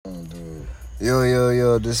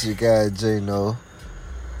Yo, this your guy J-No.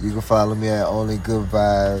 You can follow me at Only Good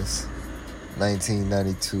Vibes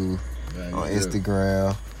 1992 on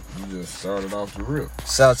Instagram. You just started off the rip.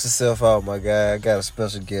 Shout yourself out, my guy. I got a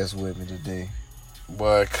special guest with me today.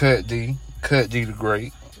 Boy, Cut D the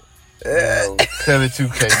Great. Cut it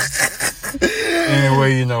 2K.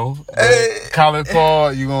 Anyway, you know. Call it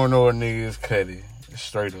Paul, you gonna know a nigga is Cuddy.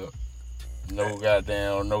 Straight up. No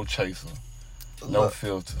goddamn, no chaser. No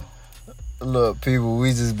filter. Look, people,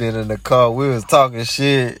 we just been in the car. We was talking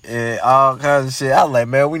shit and all kinds of shit. I was like,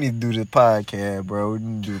 man, we need to do this podcast, bro. We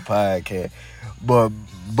need to do the podcast. But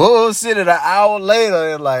bullshit an hour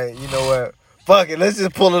later and like, you know what? Fuck it, let's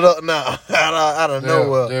just pull it up now. out of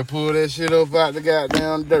nowhere. They pull that shit up out the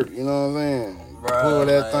goddamn dirt, you know what I'm saying? Bruh, pull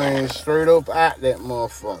that thing straight up out that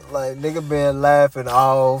motherfucker. Like, nigga been laughing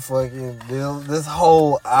all fucking this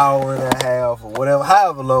whole hour and a half or whatever,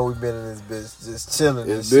 however long we been in this bitch, just chilling.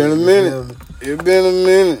 It's been a minute. It's been a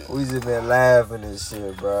minute. We just been laughing and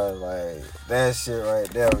shit, bro. Like, that shit right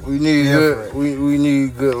there. We need good. We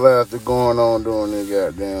need good laughter going on during this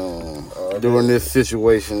goddamn during this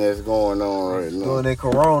situation that's going on right now. During that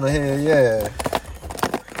corona here, yeah.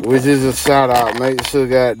 Which is a shout out. Make sure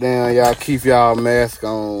goddamn y'all keep y'all mask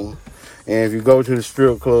on. And if you go to the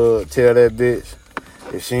strip club, tell that bitch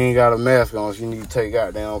if she ain't got a mask on, she need to take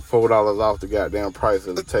goddamn $4 off the goddamn price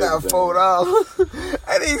of the table. Not $4.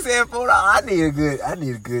 I didn't say $4. I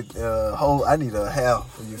need a good whole. I need a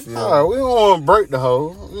half. You feel? All right, we don't want to break the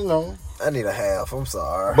whole, you know. I need a half. I'm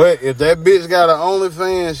sorry. But if that bitch got an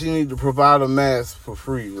OnlyFans, she need to provide a mask for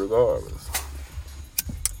free, regardless.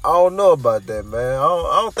 I don't know about that, man. I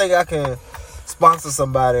don't think I can sponsor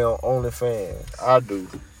somebody on OnlyFans. I do.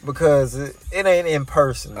 Because it ain't in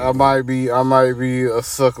person. I might be a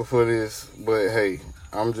sucker for this, but hey,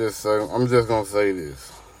 I'm just gonna say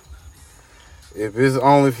this. If it's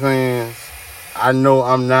OnlyFans, I know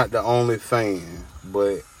I'm not the only fan,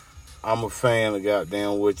 but I'm a fan of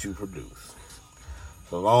goddamn what you produce.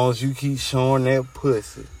 So long as you keep showing that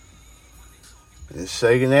pussy and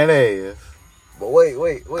shaking that ass. But wait.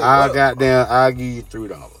 I'll give you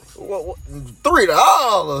 $3. What?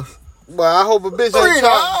 $3? But I hope a bitch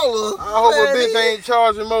 $3. Ain't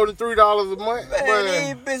charging more than $3 a month. Man,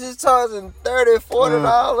 these bitches charging $30,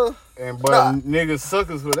 $40. Niggas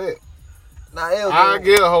suckers for that. Nah, I'll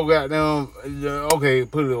give a whole goddamn. Okay,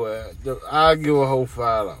 put it away. I'll give a whole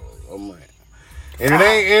 $5 a month. And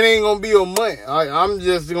it ain't gonna be a month. I'm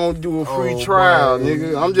just gonna do a free trial,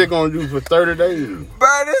 nigga. I'm just gonna do for 30 days.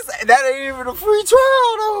 Bro, that ain't even a free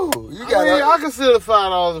trial though. I consider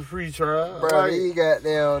 $5 a free trial. Bro, like, he got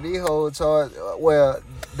down these whole charge. Well,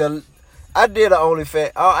 I did an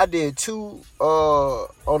OnlyFans. I did two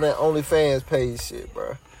on that OnlyFans page shit,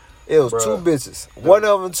 bro. It was two bitches. One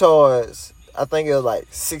of them charged, I think it was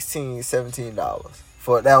like $16, $17.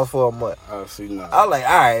 That was for a month. I see now. I was like,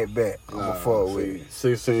 all right, bet. I'm gonna fuck with it.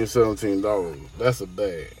 $16, $17. That's a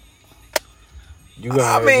bag. You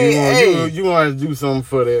want to do something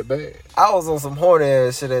for that bag. I was on some horny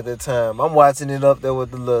ass shit at that time. I'm watching it up there with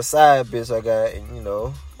the little side bitch I got, and you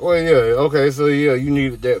know. Well, yeah, okay, so yeah, you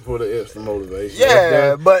needed that for the extra motivation.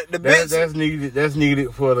 Yeah, but the bitch that's needed. That's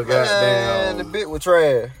needed for the goddamn. The bit was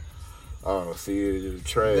trash. Oh, see, it's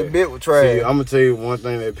trash. The bit was trash. See, I'm gonna tell you one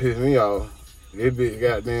thing that pissed me off. This bitch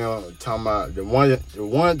goddamn talking about the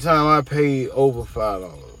one time I paid over $5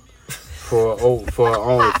 for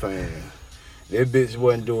OnlyFans. That bitch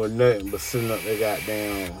wasn't doing nothing but sitting up there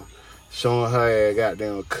goddamn showing her ass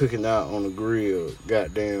goddamn cooking out on the grill,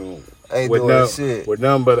 goddamn with nothing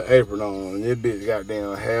but an apron on. And this bitch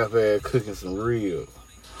goddamn half ass cooking some ribs.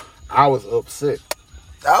 I was upset.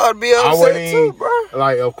 I would be upset too, bro.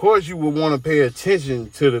 Like, of course you would want to pay attention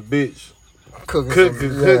to the bitch. Cook,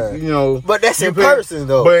 you know. But that's in person,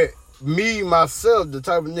 though. But me, myself, the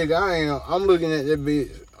type of nigga I am, I'm looking at that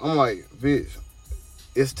bitch. I'm like, bitch,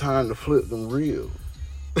 it's time to flip them reels.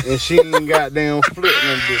 And she ain't goddamn flip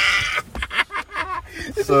them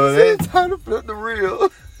bitch. So it's time to flip the reel.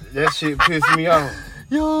 That shit pissed me off.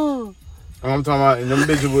 Yo. I'm talking about, and them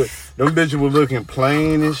bitches were looking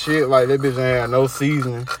plain and shit. Like, that bitch ain't had no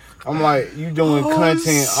seasoning. I'm like, you doing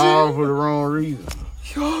content all for the wrong reason.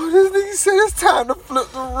 Yo, this nigga said it's time to flip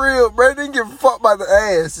the reel, bro. Didn't get fucked by the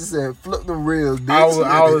ass. He said, flip the reel,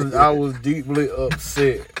 bitch. I was deeply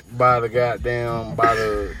upset by the goddamn,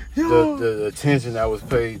 the attention that was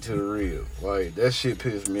paid to the reel. Like, that shit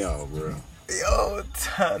pissed me off, bro. Yo,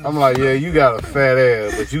 I'm like, yeah, you got a fat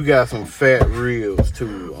ass, but you got some fat reels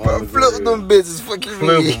too. Bro, flip them bitches, fucking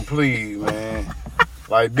flip them, please, man.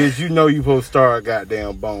 Like, bitch, you know you supposed to start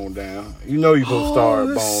goddamn bone down. You know you supposed to start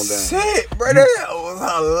bone down. Shit, bro, that was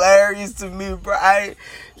hilarious to me, bro.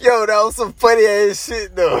 Yo, that was some funny ass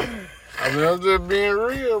shit though. I mean, I'm just being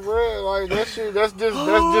real, bro. Like that shit, that's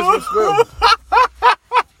disrespectful.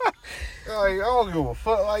 Like, I don't give a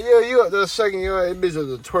fuck. Like, yeah, you up there shaking your ass, bitch, up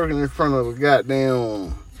there twerking in front of a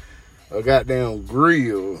goddamn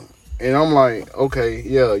grill. And I'm like, okay,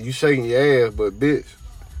 yeah, you shaking your ass, but bitch,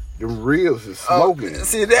 them ribs is smoking.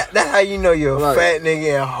 See, that's how you know you're a fat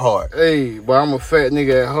nigga at heart. Hey, but I'm a fat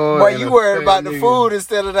nigga at heart. Boy, you worried about the food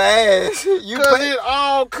instead of the ass. Cause it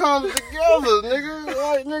all comes together, nigga.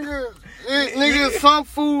 Like, nigga, some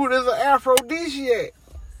food is an aphrodisiac.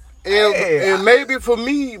 And maybe for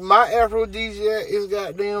me, my aphrodisiac is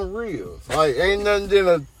goddamn ribs. Like, ain't nothing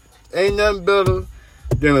better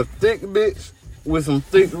than a thick bitch with some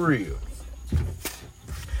thick ribs.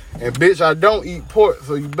 And bitch, I don't eat pork,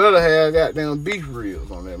 so you better have goddamn beef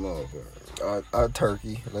ribs on that motherfucker.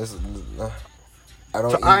 Turkey.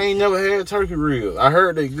 I ain't never had turkey ribs. I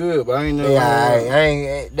heard they good, but I ain't never.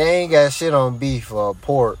 Yeah, they ain't got shit on beef or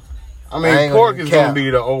pork. I mean, pork is gonna be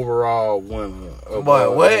the overall winner.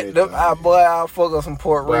 Boy, what? I'll fuck up some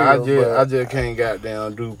pork ribs. I just can't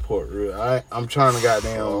goddamn do pork ribs. I'm trying to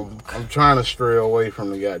I'm trying to stray away from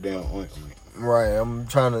the goddamn ointment. Right, I'm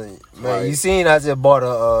trying to. Man, you seen? I just bought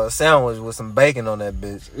a sandwich with some bacon on that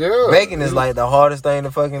bitch. Yeah, bacon is like the hardest thing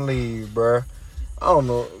to fucking leave, bruh. I don't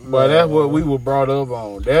know, but that's what we were brought up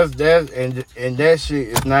on. That's and that shit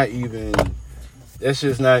is not even. That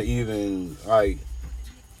shit's not even like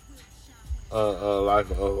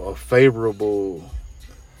a favorable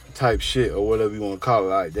type shit or whatever you want to call it.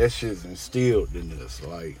 Like that shit's instilled in us.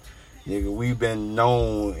 Like, nigga, we've been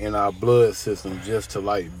known in our blood system just to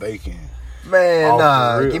like bacon. Man,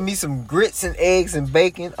 nah, give me some grits and eggs and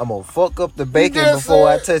bacon. I'm gonna fuck up the bacon before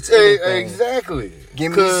I touch anything. Exactly.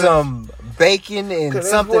 Give me some bacon and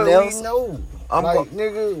something else. We know.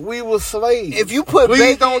 Nigga, we was slaves. If you put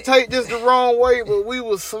Please don't take this the wrong way, but we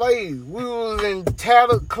was slaves. We was in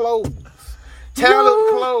tattered clothes.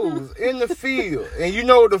 Clothes in the field. And you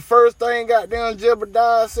know the first thing goddamn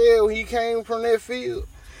Jebediah said when he came from that field?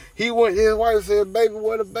 He went to his wife and said, baby,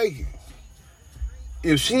 where the bacon?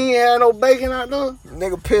 If she ain't had no bacon out there,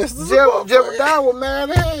 nigga pissed. Jebediah was mad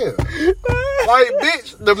as hell. Like,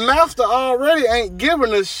 bitch, the master already ain't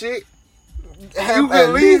giving us shit. You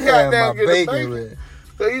can leave goddamn get a bacon.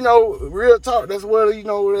 So, you know, real talk, that's where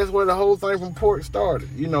the whole thing from pork started.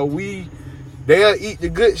 You know, they'll eat the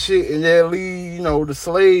good shit and they'll leave, you know, the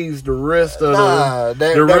slaves the rest of of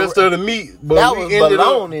the meat. But that was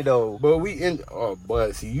baloney though.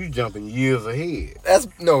 But see, you jumping years ahead. That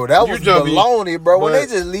was baloney, bro. When they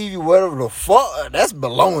just leave you whatever the fuck, that's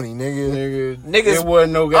baloney, niggas. There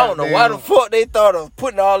wasn't no I don't know why the fuck they thought of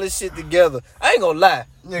putting all this shit together. I ain't gonna lie.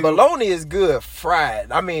 Bologna is good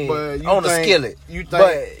fried. I mean, on a skillet.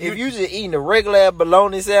 But if you just eating a regular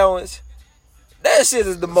bologna sandwich, that shit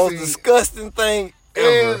is the most disgusting thing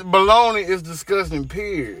ever. Bologna is disgusting,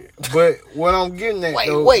 period. But what I'm getting at,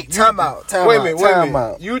 time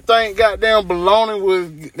out. You think goddamn bologna was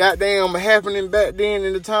goddamn happening back then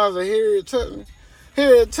in the times of Harriet Tubman?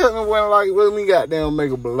 Harriet Tubman wasn't like, let me goddamn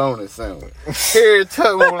make a bologna sandwich. Harriet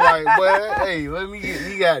Tubman was like, boy, hey, let me get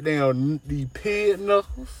you goddamn the pig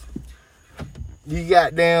knuckles. You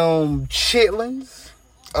goddamn chitlins.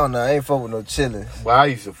 Oh, no, I ain't fuck with no chitlins. Well, I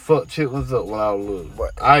used to fuck chitlins up when I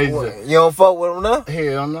was little. You don't fuck with them now?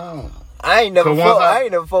 Hell no. I ain't never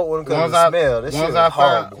fuck with them because of the smell. That shit was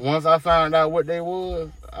horrible. Once I found out what they was,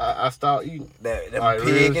 I stopped eating. Them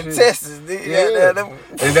pig intestines, nigga.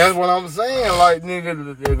 Yeah. And that's what I'm saying. Like,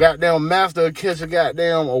 nigga, the goddamn master will catch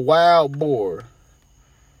a wild boar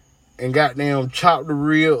and goddamn chop the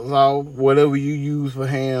ribs off, whatever you use for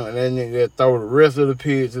ham, and then nigga throw the rest of the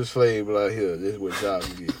pig to the slave like, here, this is what y'all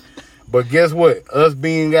can get. But guess what? Us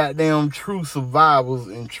being goddamn true survivors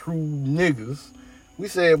and true niggas, we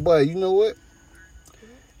said, boy, you know what?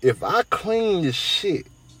 If I clean the shit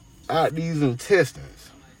out these intestines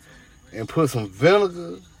and put some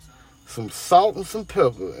vinegar, some salt and some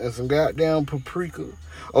pepper and some goddamn paprika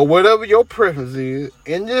or whatever your preference is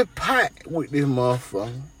in this pot with this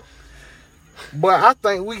motherfucker, but I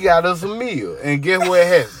think we got us a meal. And guess what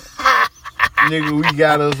happened? Nigga, we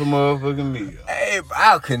got us a motherfucking meal. Hey,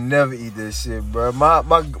 I could never eat this shit, bro. My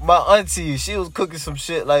auntie, she was cooking some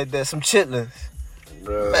shit like that, some chitlins.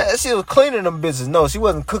 Bruh. Man, she was cleaning them bitches. No, she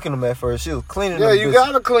wasn't cooking them at first. She was cleaning them bitches. Yeah, you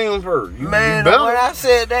gotta clean them first. Man, when I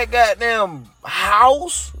said that goddamn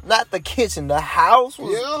house, not the kitchen, the house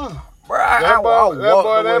was... Yeah. Bro, I walked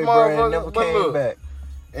away, bro, and never came back.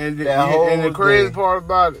 And the crazy part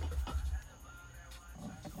about it,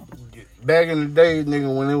 back in the day,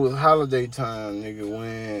 nigga, when it was holiday time, nigga,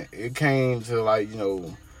 when it came to, like, you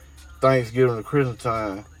know, Thanksgiving or Christmas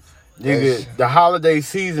time, Nigga, the holiday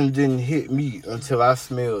season didn't hit me until I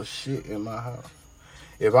smelled shit in my house.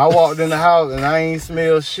 If I walked in the house and I ain't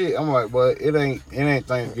smell shit, I'm like, but it ain't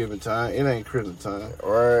Thanksgiving time. It ain't Christmas time.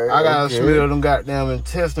 Right. I gotta smell them goddamn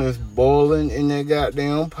intestines boiling in that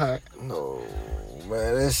goddamn pot. No,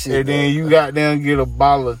 man, that shit. And then you goddamn get a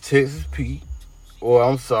bottle of Texas Pete. Or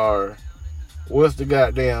I'm sorry, what's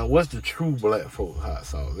the true black folk hot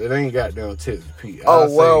sauce? It ain't goddamn Texas Pete.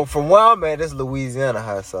 Well, from where I'm at, it's Louisiana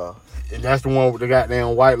hot sauce. And that's the one with the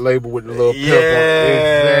goddamn white label with the little pepper.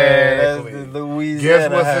 Exactly. That's the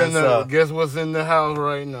Louisiana hot sauce. Guess what's in the house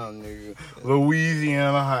right now, nigga?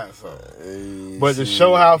 Louisiana hot sauce. But to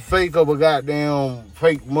show how fake of a goddamn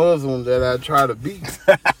fake Muslim that I try to be,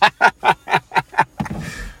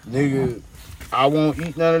 nigga, I won't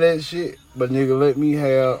eat none of that shit. But nigga, let me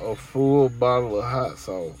have a full bottle of hot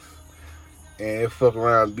sauce. And it fuck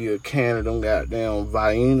around and be a can of them goddamn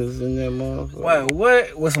Viennas in that motherfucker. Wait,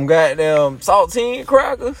 what? With some goddamn saltine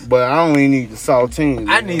crackers? But I don't even need the saltines.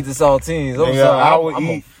 I need the saltines. I'm Nigga,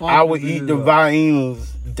 sorry. I would eat the Viennas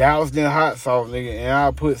doused in hot sauce, nigga, and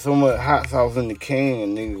I put so much hot sauce in the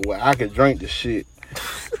can, nigga, where I could drink the shit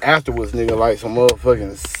afterwards, nigga, like some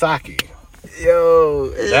motherfucking sake. Yo,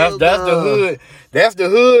 that's the hood. That's the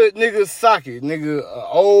hood, nigga, sake, nigga.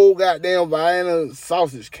 Old goddamn Vienna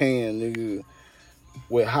sausage can, nigga,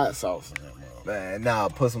 with hot sauce in it, man. Nah,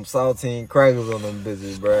 put some saltine crackers on them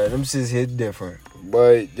bitches, bro. Them shits hit different. But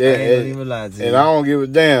I ain't gonna even lie to you. And I don't give a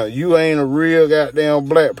damn. You ain't a real goddamn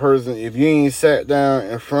black person if you ain't sat down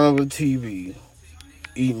in front of a TV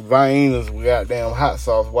eating Viennas with goddamn hot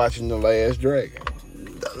sauce watching The Last Dragon.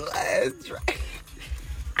 The Last Dragon.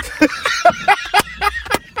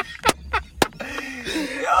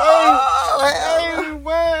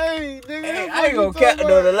 I ain't gonna cap.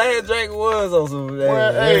 No, The Last Dragon was on some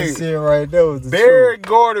that shit right there. Was Barry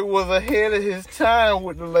Gordy was ahead of his time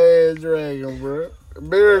with The Last Dragon, bro.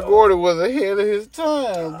 Barry Gordy was ahead of his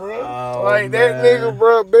time, bro. Oh, like that nigga,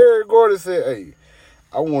 bro. Barry Gordy said, "Hey,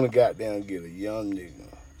 I want to goddamn get a young nigga,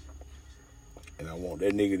 and I want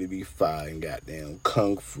that nigga to be fighting goddamn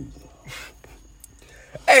kung fu."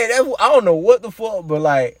 Hey, I don't know what the fuck, but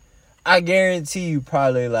like, I guarantee you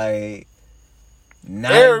probably like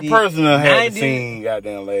 90, every person that had seen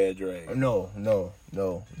goddamn Last Dragon. No.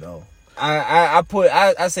 I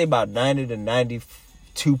say about 90 to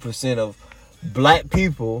 92% of black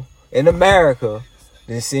people in America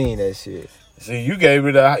been seeing that shit. See, you gave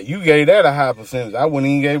that a high percentage. I wouldn't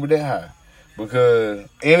even give it that high because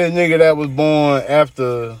any nigga that was born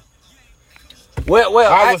after. Well,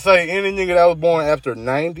 I would say any nigga that was born after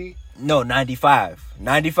 90. No, 95,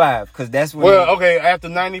 because that's when. Well, okay, after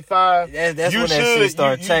 95, that's when that shit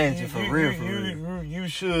started changing for real. You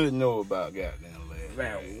should know about goddamn Last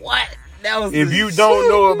Dragon. Man, what? That was. If you don't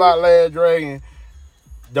know about Last Dragon,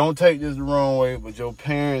 don't take this the wrong way, but your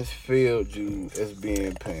parents failed you as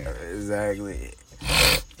being parents. Exactly.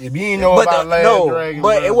 If you didn't know about Last Dragon,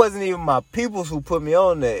 but it wasn't even my peoples who put me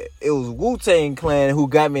on that. It was Wu-Tang Clan who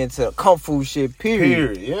got me into kung fu shit.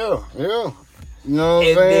 Period. Yeah. You know what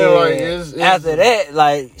I'm saying? Like it's after that,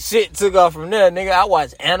 like shit took off from there, nigga. I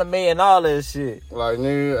watch anime and all that shit. Like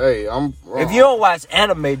nigga, hey, if you don't watch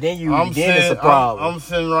anime, then it's a problem. I'm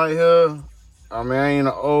sitting right here. I mean, I ain't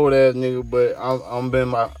an old ass nigga, but I'm in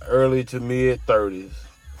my early to mid 30s.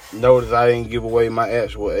 Notice I didn't give away my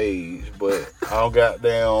actual age, but I'm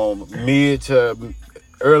goddamn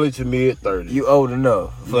early to mid 30s. You old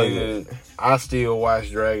enough, nigga. I still watch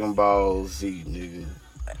Dragon Ball Z, nigga.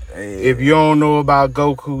 Hey. If you don't know about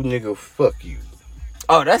Goku, nigga, fuck you.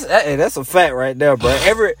 Oh, that's a fact right there, bro.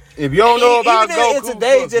 If you don't know about Goku, in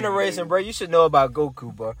today's generation, bro, you should know about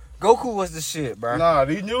Goku, bro. Goku was the shit, bro. Nah,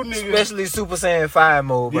 these new niggas, especially Super Saiyan 5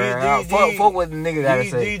 mode, bro. Fuck what the nigga gotta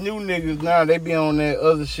say. These new niggas now, they be on that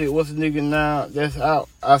other shit. What's the nigga now that's out?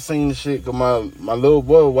 I seen the shit because my little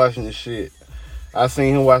boy was watching the shit. I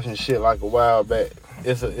seen him watching shit like a while back.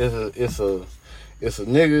 It's a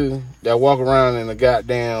nigga that walk around in a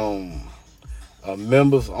goddamn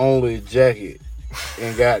members only jacket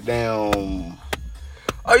and goddamn.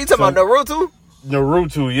 Oh, you talking about Naruto?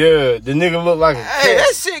 Naruto, yeah. The nigga look like a cat. Hey,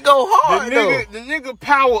 that shit go hard, the nigga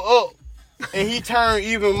power up and he turn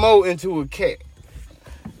even more into a cat.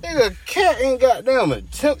 Nigga, cat ain't goddamn a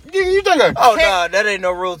temp. You think a cat? Oh, nah, that ain't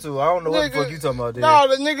Naruto. I don't know what the fuck you talking about there. Nah,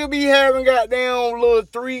 the nigga be having goddamn little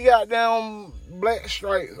 3 goddamn black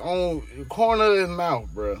stripes on the corner of his mouth,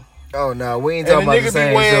 bro. Oh, no, we ain't talking about the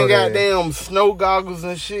same show. And the nigga be wearing there. goddamn snow goggles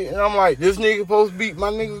and shit. And I'm like, this nigga supposed to beat my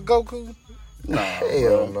nigga Goku? Nah,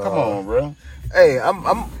 hell no. Come on, bro. Hey,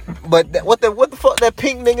 but what the fuck that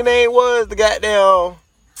pink nigga name was? The goddamn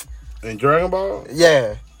in Dragon Ball?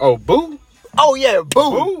 Yeah. Oh, Boo? Oh yeah,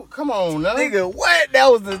 Boo. Boo? Come on now. Nigga, what?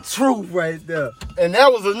 That was the truth right there. And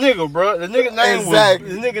that was a nigga, bro. The nigga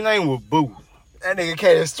name was Boo. That nigga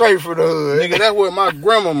came straight from the hood. Nigga, that's what my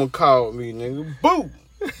grandmama called me, nigga. Boo.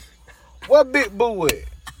 What Big Boo at?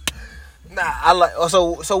 Nah, I like.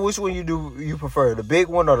 So which one you prefer, the big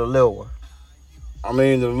one or the little one? I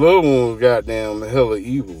mean, the little one was goddamn hella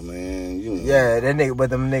evil, man. You know. Yeah, that nigga,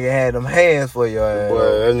 but them nigga had them hands for your ass. Boy,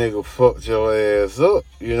 that nigga fucked your ass up.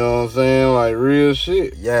 You know what I'm saying? Like real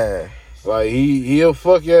shit. Yeah. Like he'll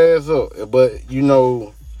fuck your ass up, but you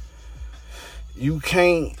know, you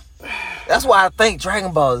can't. That's why I think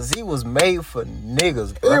Dragon Ball Z was made for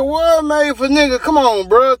niggas, bro. It was made for niggas. Come on,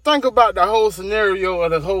 bro. Think about the whole scenario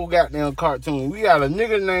of the whole goddamn cartoon. We got a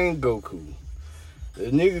nigga named Goku. The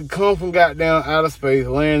nigga come from goddamn outer space,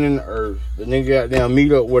 land in the earth. The nigga goddamn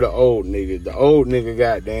meet up with an old nigga. The old nigga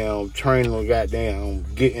goddamn train him goddamn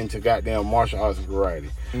get into goddamn martial arts and karate.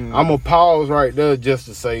 I'ma pause right there just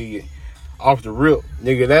to say off the rip,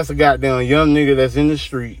 nigga, that's a goddamn young nigga that's in the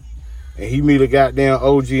street. And he meet a goddamn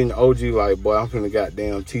OG and the OG like, boy, I'm finna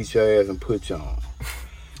goddamn teach your ass and put you on.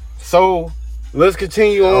 So, let's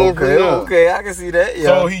continue on from there. Okay, I can see that, yeah.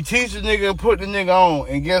 So, he teach the nigga and put the nigga on.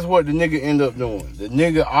 And guess what the nigga end up doing? The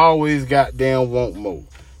nigga always goddamn want more.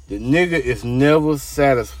 The nigga is never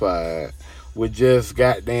satisfied with just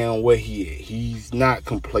goddamn what he is. He's not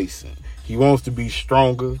complacent. He wants to be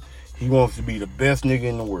stronger. He wants to be the best nigga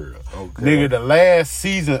in the world. Okay. Nigga, the last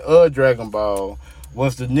season of Dragon Ball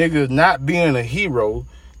was the nigga not being a hero.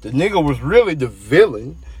 The nigga was really the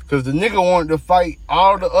villain. Because the nigga wanted to fight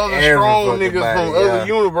all the other strong niggas from other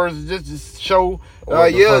universes just to show,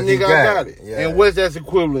 nigga, I got it. Yeah. And what's that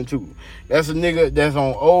equivalent to? That's a nigga that's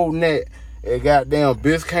on Old Net at goddamn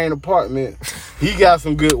Biscayne apartment. He got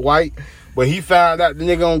some good white. But he found out the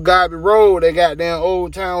nigga on Garbage Road, that goddamn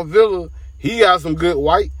Old Town Villa, he got some good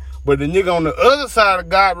white. But the nigga on the other side of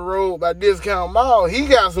Garbage Road by Discount Mall, he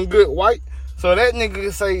got some good white. So that nigga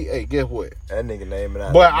can say, hey, guess what? That nigga name it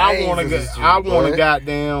out. But I want to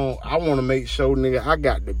make sure, nigga, I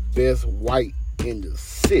got the best white in the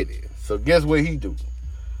city. So guess what he do?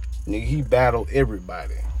 Nigga, he battle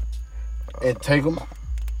everybody and take them out.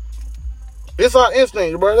 It's our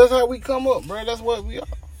instinct, bro. That's how we come up, bro. That's what we are.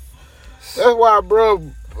 That's why, bro.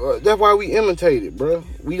 That's why we imitate it, bro.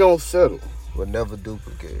 We don't settle. We'll never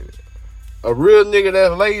duplicate it. A real nigga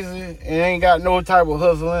that's lazy and ain't got no type of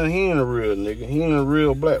hustle in, he ain't a real nigga. He ain't a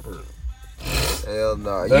real black person. Hell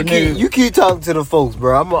no. Nah. You keep talking to the folks,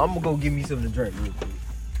 bro. I'm gonna go get me something to drink real quick.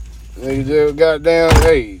 Nigga just goddamn,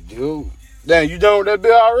 hey, dude. Damn, you done with that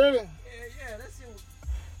bill already? Yeah, that's it.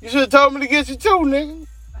 You should have told me to get you two, nigga.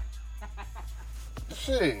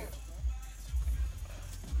 Shit.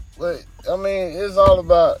 But, I mean, it's all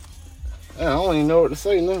about, man, I don't even know what to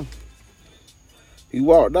say now. He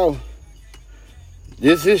walked off.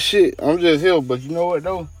 This his shit. I'm just here, but you know what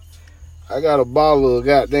though? I got a bottle of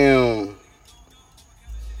goddamn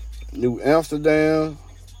New Amsterdam,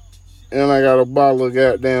 and I got a bottle of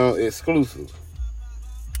goddamn Exclusive.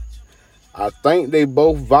 I think they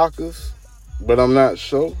both vodkas, but I'm not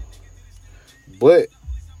sure. But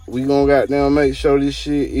we gonna goddamn make sure this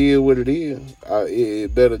shit is what it is.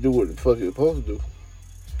 It better do what the fuck it's supposed to do.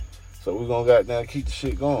 So we gonna goddamn keep the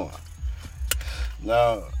shit going.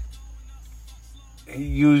 Now, he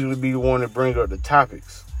usually be the one that bring up the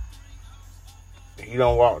topics. He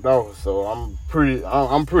done walked off, so I'm pretty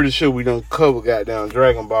sure we done cover goddamn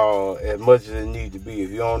Dragon Ball as much as it need to be.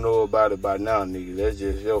 If you don't know about it by now, nigga, that's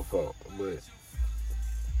just your fault. But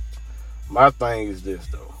my thing is this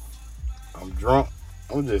though. I'm drunk.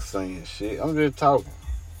 I'm just saying shit. I'm just talking.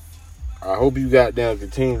 I hope you goddamn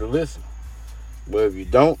continue to listen. But if you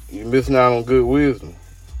don't, you're missing out on good wisdom.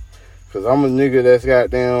 Cause I'm a nigga that's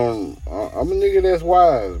goddamn, I'm a nigga that's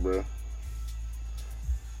wise, bro.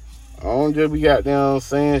 I don't just be goddamn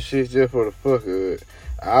saying shit just for the fuck of it.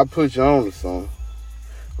 I'll put you on to something.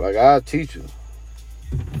 Like, I'll teach you.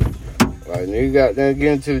 Like, nigga goddamn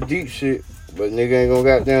get into the deep shit, but nigga ain't gonna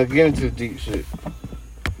goddamn get into the deep shit.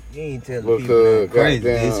 You ain't telling people nothing crazy,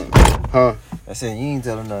 goddamn, huh? I said, you ain't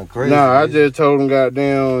telling nothing crazy. Nah, I just told him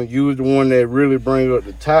goddamn, you was the one that really bring up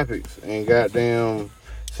the topics, and goddamn,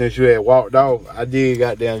 since you had walked off, I did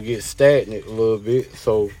goddamn get stagnant a little bit.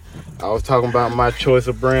 So I was talking about my choice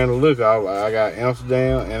of brand of liquor. I got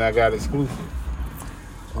Amsterdam and I got Exclusive.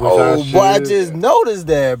 Oh, boy, I just noticed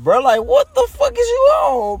that, bro. Like, what the fuck is you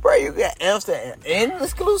on, bro? You got Amsterdam and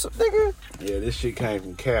Exclusive, nigga? Yeah, this shit came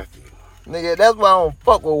from Kathy. Nigga, that's why I don't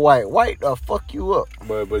fuck with white. White fuck you up.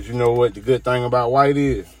 But you know what the good thing about white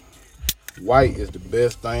is? White is the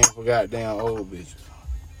best thing for goddamn old bitches.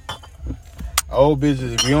 Old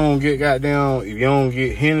bitches, if you don't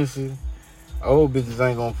get Hennessy Old bitches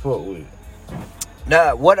ain't gonna fuck with it.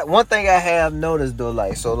 Now, one thing I have noticed though,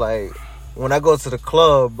 like when I go to the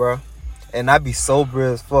club, bro, and I be sober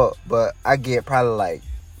as fuck, but I get probably like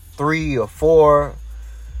 3 or 4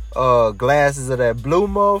 glasses of that blue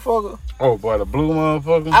motherfucker. Oh boy, the blue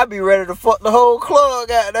motherfucker. I be ready to fuck the whole club,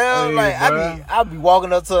 goddamn. Hey, like I be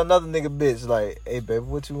walking up to another nigga bitch, like, hey baby,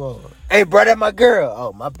 what you want? Hey bro, that my girl.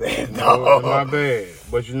 Oh my bad. No, my bad.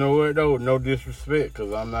 But you know what though? No disrespect,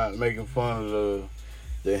 cause I'm not making fun of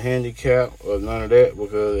the handicap or none of that,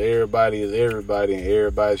 because everybody is everybody and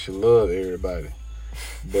everybody should love everybody.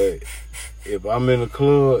 But if I'm in a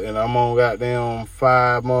club and I'm on goddamn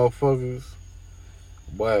 5 motherfuckers,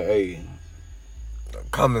 boy, hey,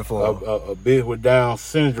 coming for a bitch with Down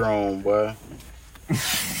syndrome, boy.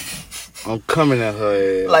 I'm coming at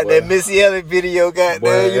her ass. like boy. that Missy Elliott video, goddamn.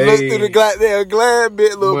 Boy, You look through the goddamn glass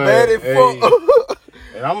bit, little Boy, baddie fuck.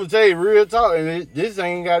 And I'm gonna tell you real talk, and this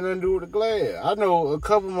ain't got nothing to do with the glass. I know a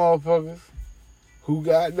couple motherfuckers who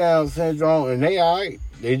got Down syndrome and they alright.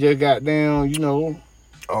 They just got down, you know.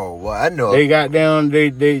 Oh, well, I know. They got down.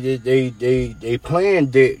 They playing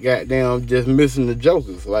dead. Got down, just missing the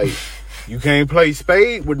jokers. Like you can't play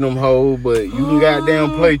spade with them hoes, but you can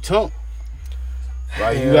goddamn play tump.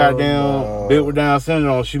 Like you got down, bitch with Down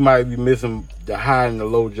syndrome. She might be missing the high and the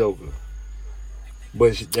low joker.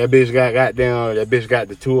 But that bitch got down. That bitch got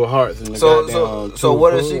the 2 of hearts and the goddamn. So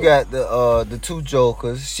what if she got the 2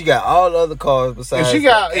 jokers? She got all the other cards besides. If she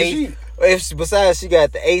got, besides she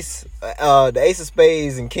got the ace of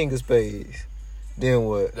spades and king of spades. Then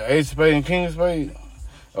what? The ace of spades and king of spades.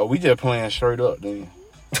 Oh, we just playing straight up then.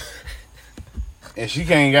 And she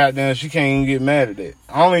can't even get mad at that.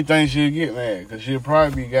 I only think she'll get mad because she'll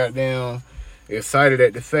probably be goddamn excited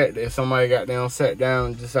at the fact that somebody goddamn sat down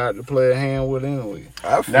and decided to play a hand with anyway.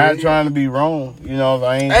 Not trying to be wrong, you know.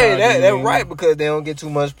 I ain't. Hey, that's right, because they don't get too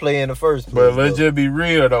much play in the first place. But let's just be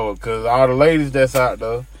real though, because all the ladies that's out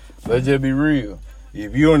there, let's just be real.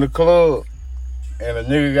 If you in the club and a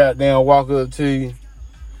nigga goddamn walk up to you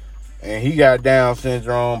and he got Down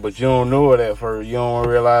syndrome, but you don't know it at first, you don't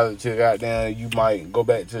realize it till goddamn you might go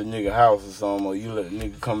back to the nigga house or something, or you let the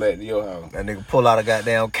nigga come back to your house. That nigga pull out a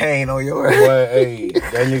goddamn cane on your ass. But hey,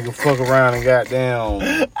 that nigga fuck around and goddamn,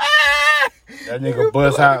 that nigga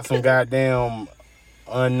bust out some goddamn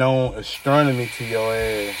unknown astronomy to your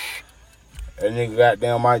ass. That nigga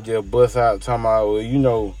goddamn might just bust out talking about, well, you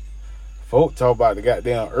know, folk talk about the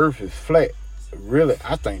goddamn earth is flat. Really,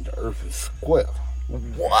 I think the earth is square.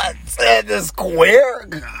 What? Said the square?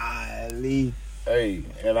 Golly. Hey,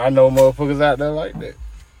 and I know motherfuckers out there like that.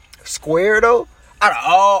 Square though?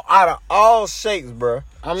 Out of all shapes, bro.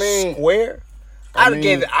 I mean, square? I'd have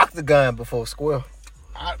gave it octagon before square.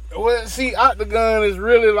 Well, see, octagon is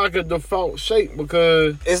really like a default shape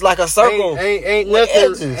because it's like a circle. Ain't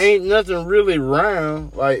nothing really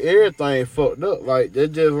round. Like everything fucked up. Like they're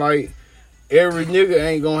just like every nigga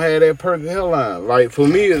ain't gonna have that perfect hairline. Like for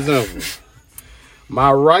me, example, my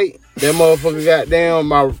right, that motherfucker got down.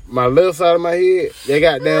 My left side of my head, they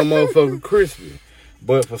got down motherfucker crispy.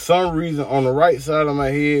 But for some reason, on the right side of my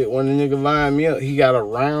head, when the nigga lined me up, he got to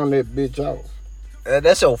round that bitch off.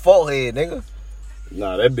 That's your forehead, nigga.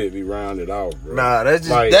 Nah, that bitch be rounded off, bro. Nah, that's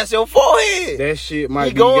just like, that's your forehead. That shit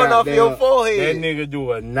might be going off your forehead. That nigga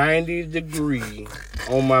do a 90 degree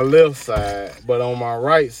on my left side, but on my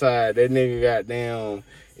right side, that nigga goddamn,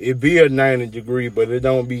 it be a 90 degree, but it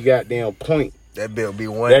don't be goddamn point. That bill be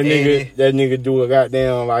 180. That nigga do a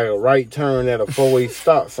goddamn like a right turn at a 4-way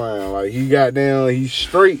stop sign. Like he goddamn, he's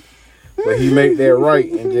straight, but he make that right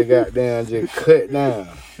and just goddamn just cut down.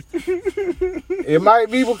 It might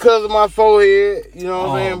be because of my forehead, you know what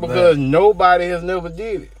I'm saying? Because nobody has never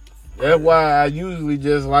did it. That's why I usually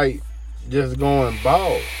just going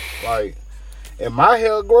bald. Like, and my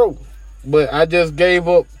hair grow. But I just gave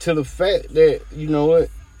up to the fact that, you know what?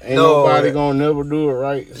 Ain't nobody gonna never do it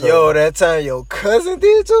right. So. Yo, that time your cousin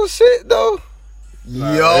did your shit though.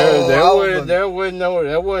 Nah, yo, that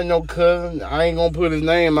wasn't no cousin. I ain't gonna put his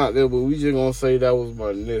name out there, but we just gonna say that was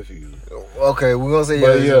my nephew. Okay, we're gonna say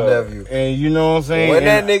your nephew. And you know what I'm saying? When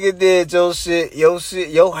that nigga did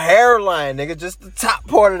your hairline, nigga, just the top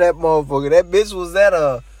part of that motherfucker. That bitch was at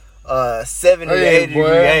a 70 to 80 degree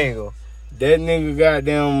angle. That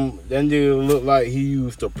nigga looked like he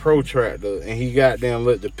used a protractor and he goddamn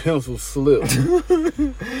let the pencil slip.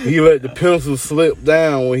 He let the pencil slip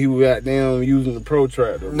down when he was goddamn using the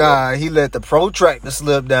protractor. Nah, he let the protractor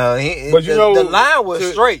slip down. But you know, the line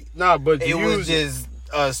was straight. Nah, but it was just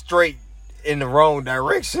straight in the wrong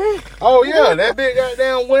direction. Oh yeah, that bitch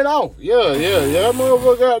goddamn went off. Yeah. That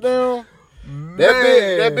motherfucker goddamn.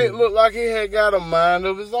 That bitch looked like he had got a mind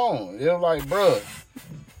of his own. It was like, bruh.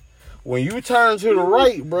 when you turn to the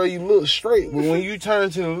right, bro, you look straight. But when you turn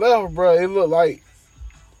to the left, bro, it look like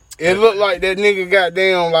that nigga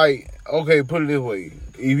goddamn like, okay, put it this way.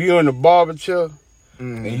 If you're in the barber chair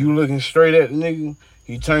and you looking straight at the nigga,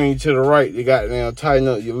 he turn you to the right, they goddamn tighten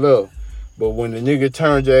up your left. But when the nigga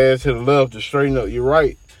turns your ass to the left to straighten up your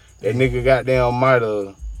right, that nigga goddamn might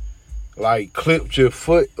have like clipped your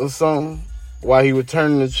foot or something while he was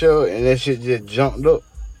turning the chair, and that shit just jumped up.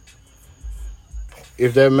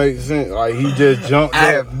 If that makes sense, like he just jumped up. I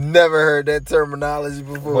have never heard that terminology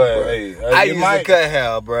before. But hey, I used to cut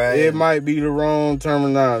hair, bro. It might be the wrong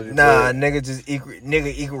terminology. Nah, nigga just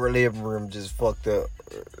equal living room just fucked up.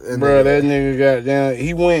 Bro, that nigga got down.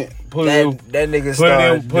 He went that nigga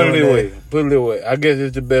started put it away. I guess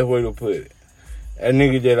it's the best way to put it. That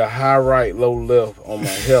nigga did a high right, low left on my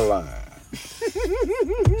hairline.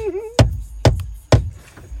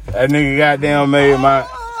 That nigga goddamn made my.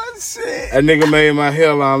 Shit. That nigga made my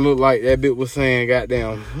hairline look like that bitch was saying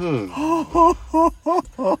goddamn,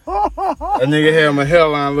 That nigga had my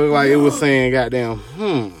hairline look like it was saying goddamn,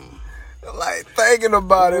 Like thinking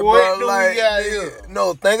about it, what bro. Like,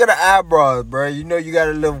 no, think of the eyebrows, bro. You know you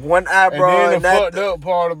gotta lift one eyebrow. And then the fucked up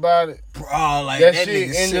part about it, bro, like that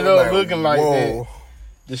shit ended up looking like whoa. that.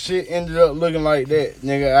 The shit ended up looking like that,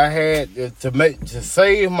 nigga. I had to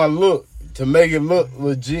save my look, to make it look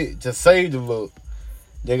legit, to save the look.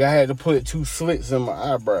 Nigga, I had to put 2 slits in my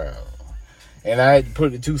eyebrow. And I had to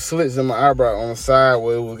put the 2 slits in my eyebrow on the side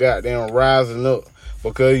where it was goddamn rising up.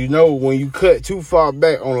 Because, you know, when you cut too far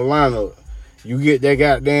back on the lineup, you get that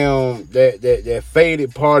goddamn, that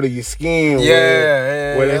faded part of your skin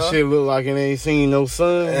where that shit look like it ain't seen no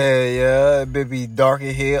sun. Yeah, it be dark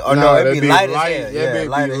in here. Oh, no, it be light as hell.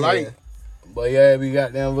 Yeah, light. But yeah, it be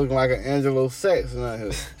goddamn looking like an Angelo Saxon out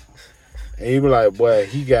here. And he be like, boy,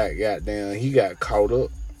 he got caught up.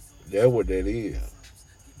 That's what that is.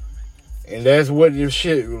 And that's what this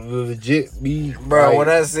shit legit be. Bro, like, when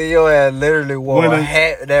I see your ass literally wore a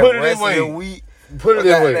hat that rest of the week. Put it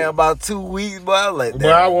this way. About 2 weeks, boy. I like that.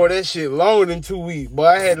 But I wore that shit longer than 2 weeks.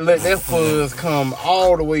 But I had to let that fuzz come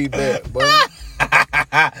all the way back, bro.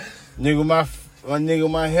 Nigga,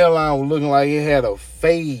 my hairline was looking like it had a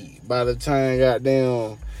fade by the time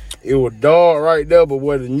goddamn. It was dark right there, but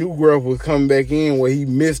where the new growth was coming back in, where he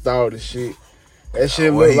missed all the shit. That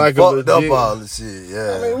shit looked like a legit. Fucked up all the shit,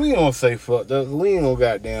 yeah. I mean, we don't say fucked up. We ain't gonna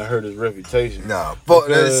goddamn hurt his reputation. Nah, fuck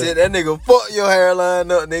that shit. That nigga fuck your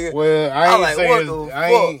hairline up, nigga. Well,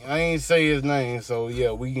 I ain't say his name, so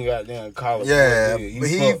yeah, we can goddamn call him. Yeah, but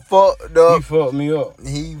he fucked up. He fucked me up.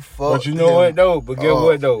 He fucked. But you know what though? But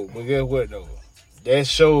guess what though? That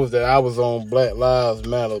shows that I was on Black Lives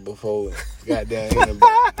Matter before goddamn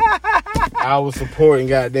anybody. I was supporting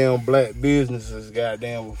goddamn black businesses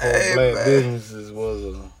goddamn before black businesses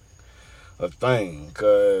was a thing.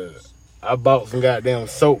 Cause I bought some goddamn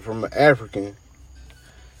soap from an African.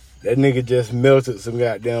 That nigga just melted some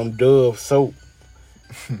goddamn Dove soap.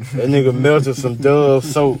 That nigga melted some Dove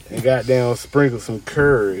soap and goddamn sprinkled some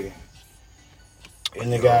curry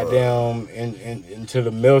in the goddamn into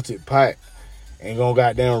the melted pot. And gonna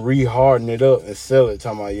goddamn re-harden it up and sell it.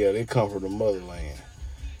 Talking about, yeah, they come from the motherland.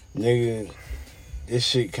 Nigga, this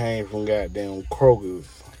shit came from goddamn Kroger's.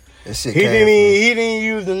 He didn't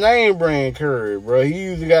use the name brand curry, bro. He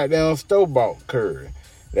used the goddamn store-bought curry.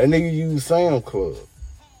 That nigga used Sam's Club.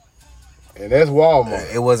 And that's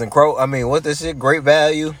Walmart. It wasn't I mean, what's that shit? Great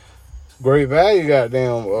Value? Great Value,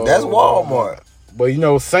 goddamn. That's Walmart. But you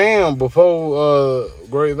know, Sam, before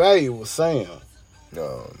Great Value was Sam.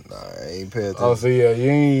 No, I ain't paying attention. Oh, so yeah, you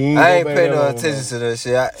ain't I ain't paying no attention to that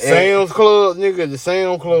shit. Sam's Club, nigga, the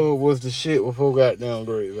Sam's Club was the shit before goddamn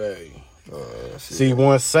Great Value. See,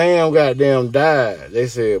 once Sam goddamn died, they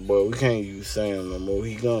said, boy, we can't use Sam no more.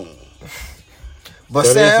 He gone. But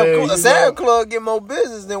Sam Club get more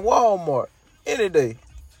business than Walmart any day.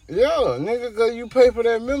 Yeah, nigga, cause you pay for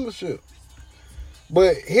that membership.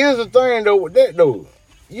 But here's the thing though with that though,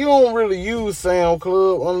 you don't really use Sam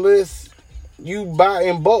Club unless you buy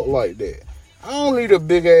in bulk like that. I don't need a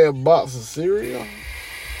big ass box of cereal.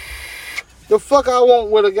 The fuck I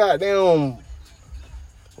want with a goddamn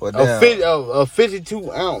a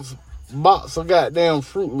 52 ounce box of goddamn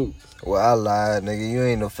Fruit Loops. Well, I lied, nigga. You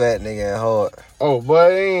ain't no fat nigga at heart. Oh,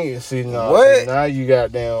 but ain't. See, no. What? See, now you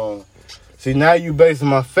goddamn. See, now you basing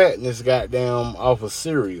my fatness goddamn off of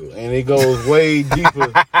cereal. And it goes way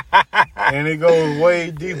deeper. And it goes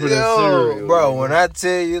way deeper than cereal. Bro, when I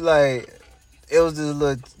tell you, like, it was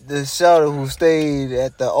this shouter who stayed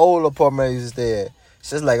at the old apartment I used to stay at.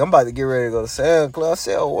 She's like, I'm about to get ready to go to Sam Club. I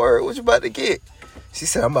said, oh, word, what you about to get? She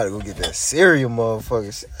said, I'm about to go get that cereal,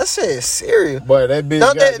 motherfucker. I said, cereal? But that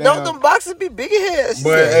bitch don't them boxes be big as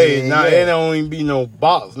hell? But hey, it don't even be no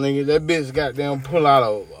box, nigga. That bitch goddamn pull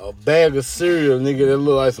out a bag of cereal, nigga, that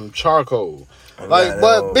look like some charcoal. Like,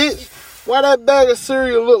 but bitch, why that bag of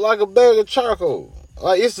cereal look like a bag of charcoal?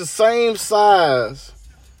 Like, it's the same size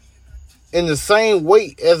and the same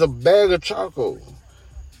weight as a bag of charcoal.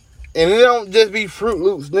 And it don't just be Fruit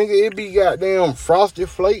Loops, nigga. It be goddamn Frosted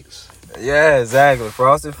Flakes. Yeah, exactly.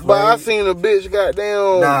 Frosted Flakes. But I seen a bitch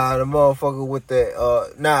goddamn. Nah, the motherfucker with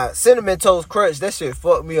that. Cinnamon Toast Crunch. That shit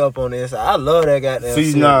fucked me up on the inside. I love that goddamn.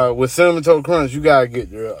 See, with Cinnamon Toast Crunch, you gotta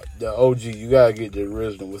get the OG. You gotta get the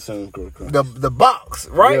original with Cinnamon Toast Crunch. The box,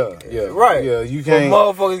 right? Yeah, right. Yeah, you can't.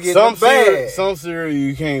 But motherfuckers get the bag. Some cereal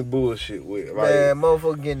you can't bullshit with. Like, man,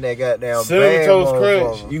 motherfucker getting that goddamn Cinnamon bag. Toast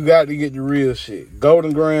Crunch, you got to get the real shit.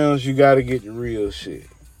 Golden Grams, you got to get the real shit.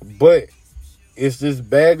 But it's this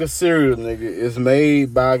bag of cereal, nigga. It's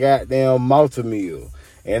made by goddamn Malt-O-Meal.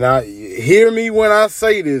 And hear me when I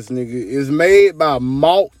say this, nigga. It's made by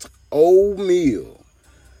Malt-O-Meal.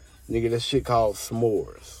 Nigga, that shit called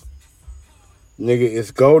s'mores. Nigga,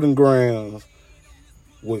 it's Golden Grams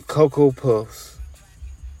with Cocoa Puffs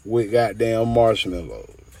with goddamn marshmallows.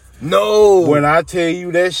 No. When I tell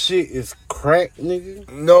you that shit is crack, nigga.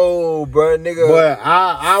 No, bro, nigga. But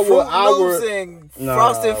I would and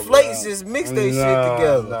Frosted Flakes just mix that shit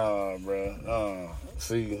together. Nah, bro.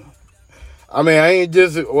 See, I mean, I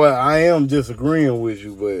am disagreeing with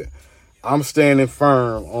you, but I'm standing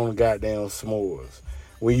firm on goddamn s'mores.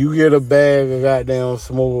 When you get a bag of goddamn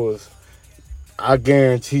s'mores, I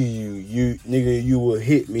guarantee you will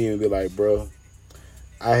hit me and be like, bro,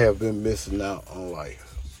 I have been missing out on life.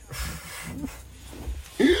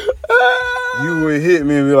 You would hit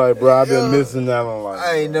me and be like, bro, I've been missing out on life.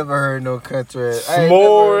 I ain't never heard no country.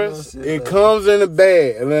 S'mores, it comes in a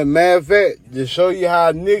bag. And as a matter of fact, to show you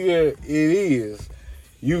how nigga it is,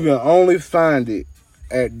 you can only find it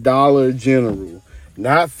at Dollar General.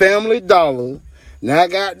 Not Family Dollar.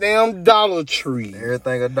 Not goddamn Dollar Tree.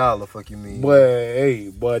 Everything $1, fuck you mean.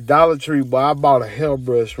 But Dollar Tree, boy, I bought a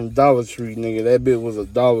hairbrush from Dollar Tree, nigga. That bitch was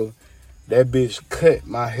 $1. That bitch cut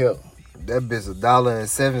my hair. That bitch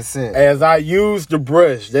 $1.07. As I used the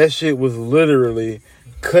brush, that shit was literally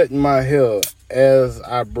cutting my hair as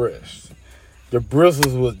I brushed. The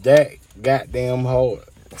bristles was that goddamn hard.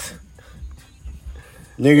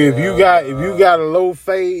 Nigga, if you got a low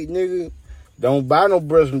fade, nigga, don't buy no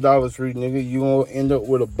brush from Dollar Tree, nigga. You gonna end up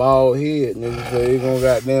with a bald head, nigga. So you gonna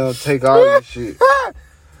goddamn take all your shit.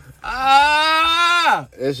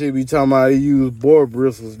 That shit be talking about they use boar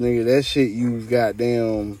bristles, nigga. That shit use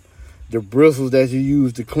goddamn the bristles that you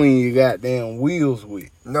use to clean your goddamn wheels with.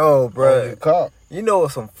 No, bro. Your car. You know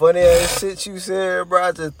what some funny ass shit you said, bro?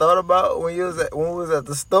 I just thought about when we was at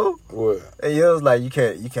the store. What? And you was like, you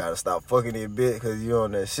can't stop fucking it bitch because you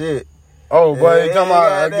on that shit. Oh, boy, you talking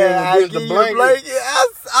about giving the bitch the blanket?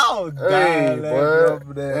 Hey, boy.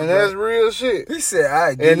 And that's real shit. He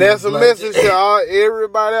said, and that's a message to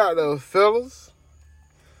everybody out there, fellas.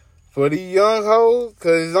 For these young hoes,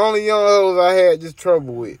 because it's only young hoes I had this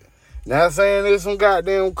trouble with. Not saying there's some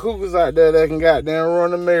goddamn cougars out there that can goddamn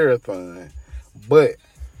run a marathon. But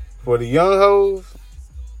for the young hoes,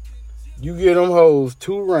 you get them hoes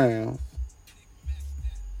 2 rounds.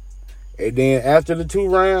 And then after the 2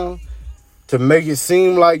 rounds, to make it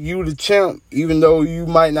seem like you the champ, even though you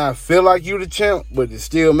might not feel like you the champ, but it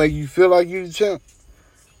still make you feel like you the champ,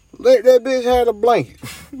 let that bitch have a blanket.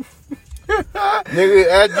 Nigga,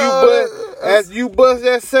 as you bust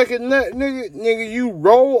that second nut, nigga, you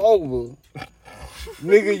roll over.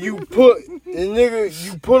 Nigga, you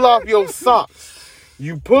pull off your socks.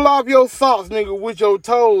 You pull off your socks, nigga, with your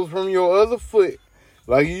toes from your other foot.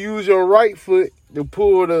 Like you use your right foot to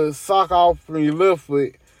pull the sock off from your left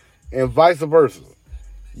foot, and vice versa.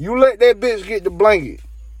 You let that bitch get the blanket.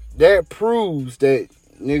 That proves that,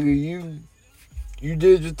 nigga, you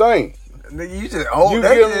did your thing. Nigga, you just old.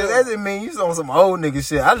 That just mean you on some old nigga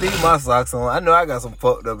shit. I leave my socks on. I know I got some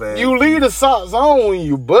fucked up ass. You leave the socks on when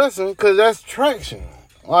you busting, because that's traction.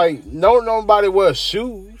 Like, nobody wear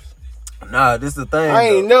shoes. Nah, this the thing. I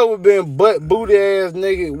ain't never been butt booty ass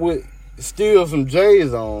nigga with still some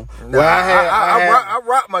J's on. Nah, I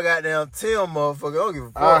rock my goddamn Tim, motherfucker. I don't give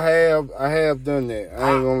a fuck. I have done that.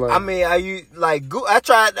 I ain't gonna lie. I mean, I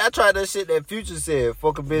tried that shit that Future said.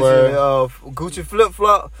 Fuck a bitch in the Gucci flip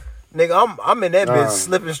flop. Nigga, I'm in that bitch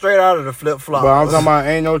slipping straight out of the flip flop. But I'm talking about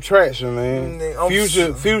ain't no traction, man.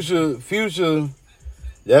 Future,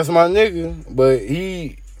 that's my nigga. But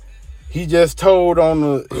he just told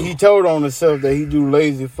on himself that he do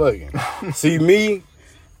lazy fucking. See me,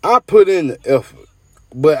 I put in the effort,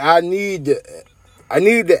 but I need I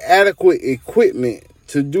need the adequate equipment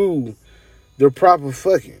to do the proper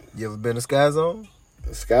fucking. You ever been to Sky Zone?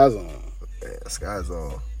 Sky Zone. Yeah, Sky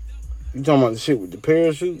Zone. You talking about the shit with the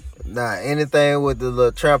parachute? Nah, anything with the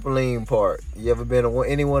little trampoline part. You ever been to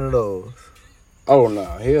any one of those? Oh no,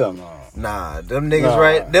 hell no. Nah, them niggas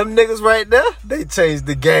right there, they changed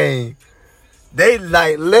the game. They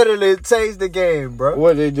like literally changed the game, bro.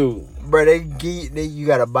 What they do? Bro, you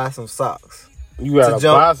gotta buy some socks. You gotta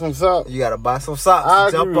buy some socks? You gotta buy some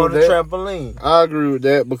socks to jump on the trampoline. I agree with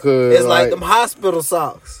that because it's like them hospital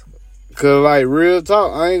socks. Cause like real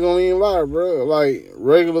talk, I ain't gonna even lie, bro. Like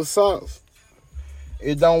regular socks,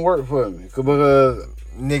 it don't work for me because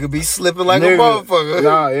nigga be slipping like a motherfucker.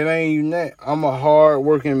 Nah, it ain't even that. I'm a hard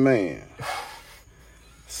working man.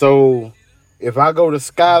 So if I go to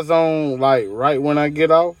Sky Zone like right when I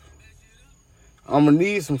get off, I'm gonna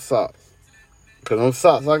need some socks. Cause them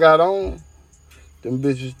socks I got on, them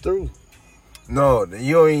bitches through. No,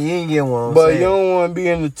 you ain't getting one. But you don't want to be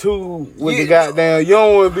in the tube with the goddamn. You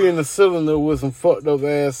don't want to be in the cylinder with some fucked up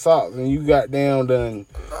ass socks, and you goddamn done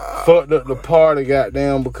fucked up the party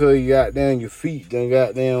goddamn because you goddamn your feet done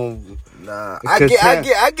goddamn. Nah, I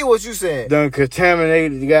get what you saying. Done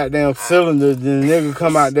contaminated the goddamn cylinder. Then the nigga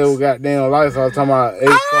come out there with goddamn lights. I was talking about,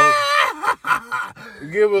 hey,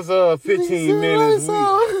 give us 15 minutes.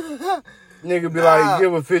 Nigga be like,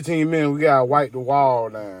 give us 15 minutes, we gotta wipe the wall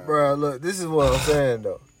down. Bro, look, this is what I'm saying,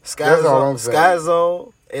 though. Sky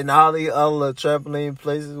Zone and all the other trampoline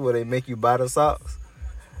places where they make you buy the socks,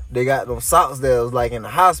 they got them socks that was like in the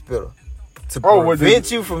hospital to prevent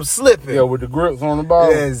you from slipping. Yeah, with the grips on the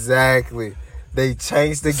ball. Yeah, exactly. They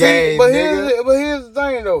changed the game, but nigga. Here's the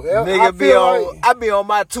thing, though. Nigga I be on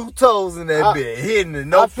my 2 toes in that bit, hitting it,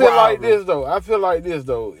 no problem. I feel like this,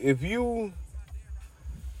 though.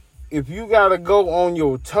 If you gotta go on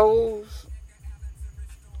your toes,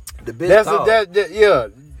 the bitch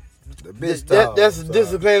the bitch that's a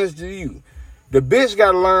disadvantage to you. The bitch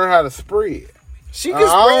gotta learn how to spread. She can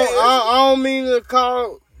spread. I don't mean to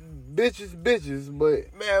call bitches,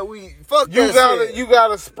 but man, you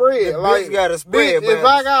gotta spread. The like bitch gotta spread. Bitch, if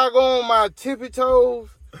I gotta go on my tippy toes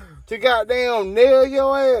to goddamn nail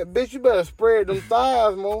your ass, bitch, you better spread them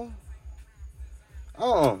thighs more.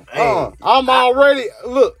 I'm already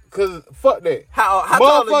look, cause fuck that.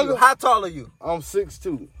 How tall are you? I'm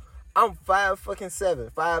 6'2". I'm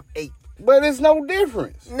 5'7", 5'8". But it's no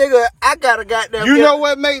difference, nigga. I got a goddamn. You know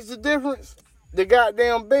what makes the difference? The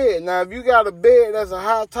goddamn bed. Now, if you got a bed that's a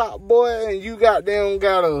high top boy, and you goddamn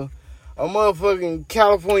got a motherfucking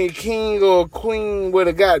California king or a queen with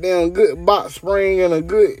a goddamn good box spring and a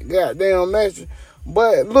good goddamn mattress.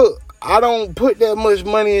 But look. I don't put that much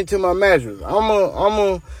money into my mattress. I'm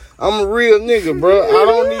a real nigga, bro.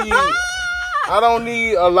 I don't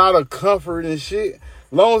need a lot of comfort and shit.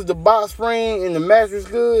 Long as the box spring and the mattress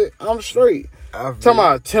good, I'm straight. Talking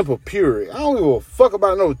about Tempur-Pedic. I don't give a fuck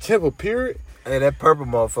about no Tempur-Pedic. Hey, that purple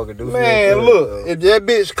motherfucker do. Man, look, if that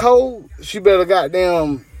bitch cold, she better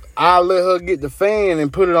goddamn. I'll let her get the fan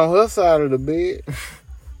and put it on her side of the bed.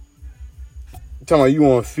 Talking about you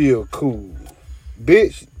want to feel cool,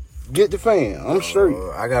 bitch. Get the fan. I'm straight.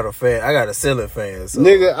 I got a fan. I got a ceiling fan. So.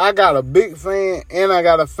 Nigga, I got a big fan and I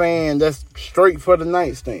got a fan that's straight for the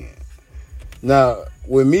nightstand. Now,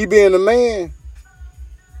 with me being a man,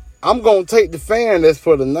 I'm going to take the fan that's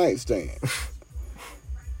for the nightstand.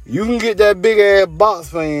 You can get that big ass box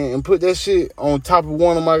fan and put that shit on top of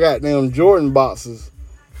one of my goddamn Jordan boxes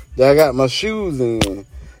that I got my shoes in.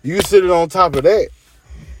 You sit it on top of that.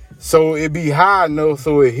 So it be high enough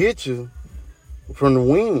so it hit you from the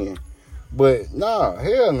wind. But nah,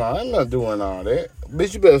 hell no, I'm not doing all that.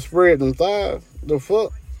 Bitch, you better spread them thighs. The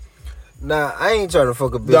fuck? Nah, I ain't trying to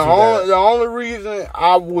fuck a bitch. The only reason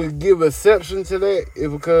I would give exception to that is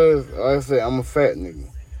because, like I said, I'm a fat nigga.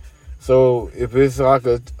 So if it's like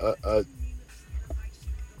a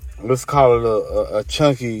let's call it a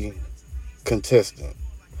chunky contestant.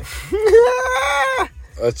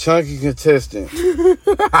 A chunky contestant. Yeah.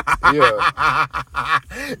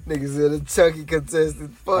 Nigga said a chunky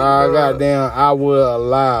contestant. Fuck goddamn, I will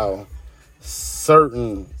allow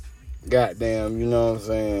certain goddamn, you know what I'm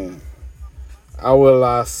saying? I will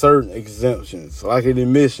allow certain exemptions, like an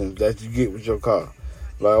emission that you get with your car.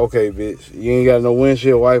 Like, okay, bitch, you ain't got no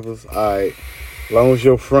windshield wipers. Alright. As long as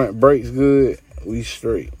your front brakes good, we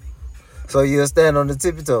straight. So you'll stand on the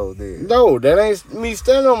tippy toe then? No, that ain't me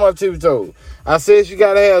standing on my tippy toe. I said she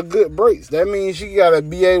gotta have good brakes. That means she gotta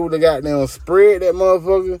be able to goddamn spread that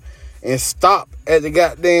motherfucker and stop at the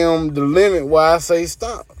goddamn the limit where I say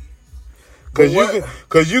stop. Cause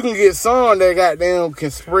you can get some that goddamn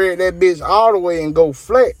can spread that bitch all the way and go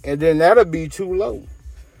flat, and then that'll be too low.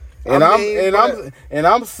 And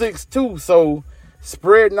I'm 6'2", so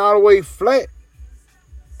spreading all the way flat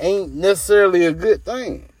ain't necessarily a good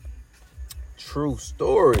thing. True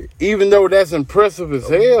story. Even though that's impressive as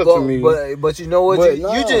hell to me. But you know what?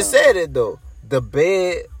 You just said it though. The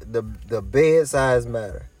bed size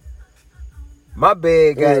matter. My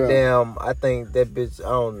bed, goddamn, I think that bitch, I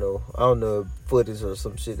don't know footage or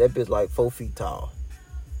some shit. That bitch like 4 feet tall.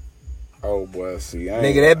 Oh boy, see,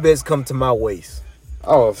 nigga, that bitch come to my waist.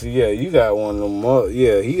 Oh, so yeah, you got one of them.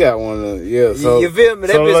 Yeah, he got one of them. Yeah, so you feel me?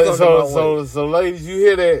 That bitch come to my waist. So ladies, you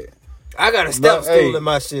hear that? I got a step stool in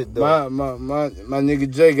my shit though. My nigga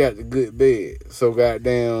Jay got the good bed. So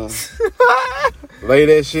goddamn, lay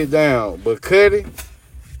that shit down. But Cuddy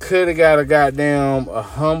got a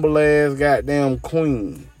humble ass goddamn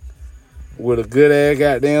queen with a good ass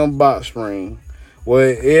goddamn box spring.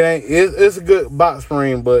 Well, it's a good box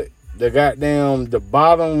spring, but the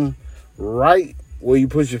bottom right where you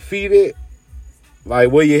put your feet at,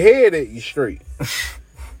 like where your head at, you straight.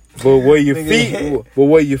 But where your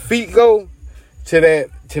feet go to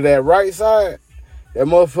that right side, that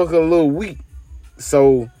motherfucker a little weak.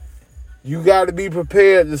 So you got to be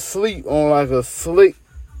prepared to sleep on like a slick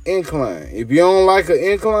incline. If you don't like an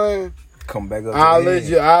incline, come back up. I'll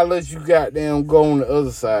let you goddamn go on the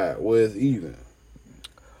other side where it's even.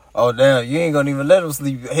 Oh damn! You ain't gonna even let them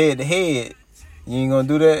sleep head to head. You ain't gonna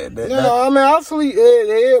do that? No, I mean I'll sleep head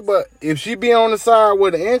to head, but if she be on the side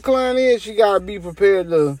where the incline is, she gotta be prepared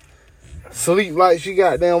to sleep like she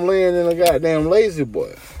goddamn laying in a goddamn lazy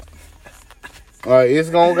boy. Like it's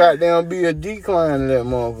gonna goddamn be a decline to that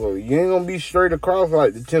motherfucker. You ain't gonna be straight across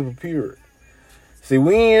like the Tempur-Pedic. See,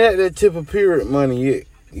 we ain't at that Tempur-Pedic money yet.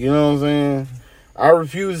 You know what I'm saying? I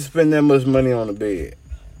refuse to spend that much money on the bed.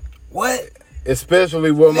 What?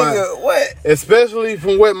 Especially especially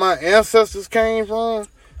from where my ancestors came from.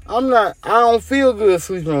 I don't feel good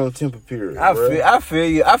sleeping on a Tempur-Pedic. I feel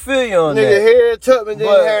you on that. Harriet Tubman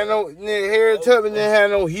didn't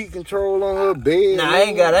have no heat control on her bed. Nah, I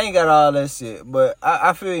ain't got all that shit. But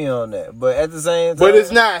I feel you on that. But at the same time, but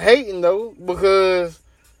it's not hating though, because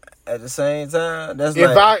at the same time, that's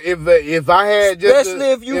if I had just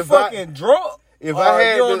especially if you fucking drunk. If I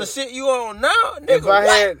had you on the shit you on now,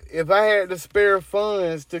 nigga, if I had the spare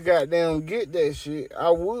funds to goddamn get that shit, I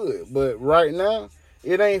would. But right now,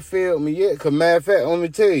 it ain't failed me yet. Cause matter of fact, let me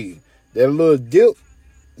tell you, that little dip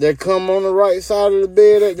that come on the right side of the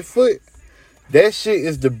bed at the foot, that shit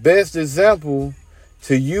is the best example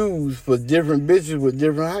to use for different bitches with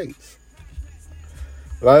different heights.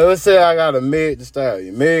 Like let's say I got a Meg Thee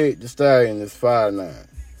Stallion. Meg Thee Stallion is 5'9".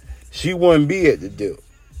 She wouldn't be at the dip.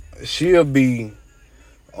 She'll be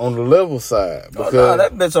on the level side. Because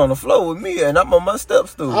that bitch on the floor with me, and I'm on my step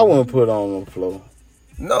stool. I wouldn't put her on the floor.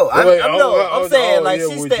 No, I'm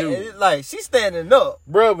saying she's standing up,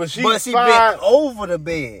 bro. But she bent over the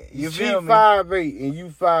bed. You feel me? She 5'8" and you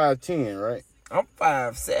 5'10", right? I'm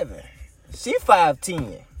 5'7". She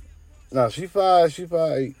 5'10". No, she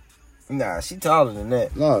 5'8". Nah, she taller than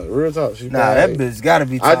that. No, real talk. She that bitch gotta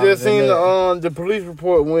be taller. I just seen the police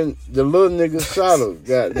report when the little nigga shot her.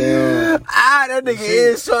 Goddamn. That nigga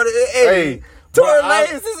is short. Hey, Tory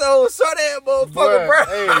Lanez is old short ass motherfucker, bro.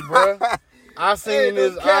 Hey, bro. I seen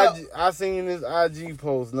this IG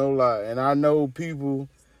post, no lie, and I know people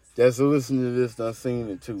that's listening to this done seen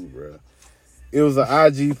it too, bro. It was an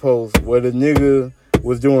IG post where the nigga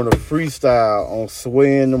was doing a freestyle on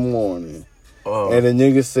Sway in the Morning. And the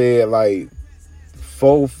nigga said like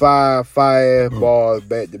 4-5 fire bars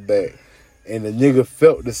back to back. And the nigga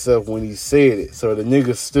felt himself when he said it. So the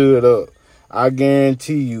nigga stood up. I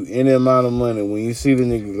guarantee you any amount of money when you see the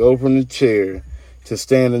nigga go from the chair to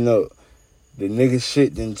standing up, the nigga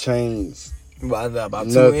shit didn't change.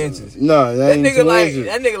 About 2 inches. No, that ain't nigga 2 inches.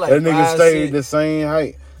 That nigga that nigga stayed the same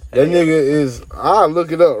height. That nigga is, I'll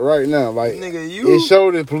look it up right now. Like, nigga, it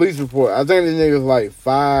showed the police report. I think the nigga's like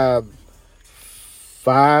 5'5".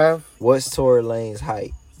 What's Tory Lanez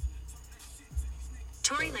height?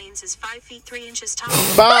 Tory Lanez is 5 feet 3 inches tall.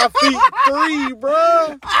 5 feet 3,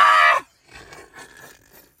 bro.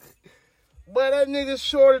 But that nigga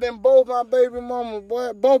shorter than both my baby mamas,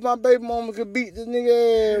 boy. Both my baby mamas could beat this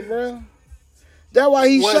nigga ass, bro. That's why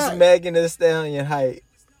he shot. What's Megan Thee Stallion height?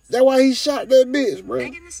 That's why he shot that bitch, bro.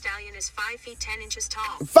 Megan Thee Stallion is 5 feet 10 inches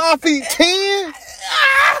tall. 5 feet 10?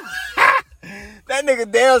 That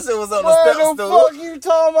nigga Danielson was on the step stool. What the fuck you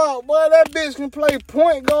talking about? Boy, that bitch can play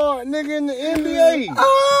point guard, nigga, in the NBA.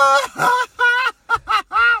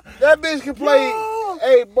 That bitch can play.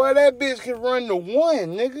 Hey, boy, that bitch can run the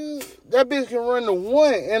one, nigga. That bitch can run the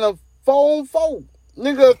one in a 4-on-4.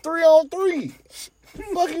 Nigga, a 3-on-3.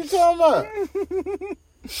 Fuck you talking about?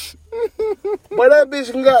 But that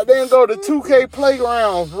bitch can goddamn go to 2K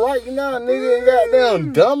playgrounds right now, nigga, and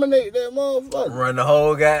goddamn dominate that motherfucker. Run the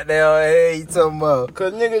whole goddamn head. You talking about?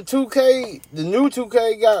 Cause nigga 2K, the new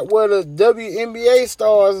 2K got where the WNBA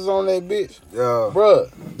stars is on that bitch. Yeah. Bruh,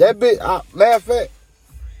 that bitch, matter of fact,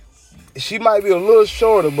 she might be a little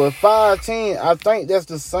shorter, but 5'10", I think that's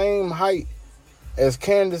the same height as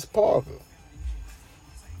Candace Parker.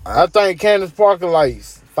 I think Candace Parker like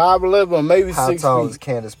 5'11", or maybe 6 How tall feet. is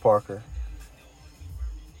Candace Parker?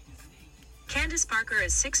 Candace Parker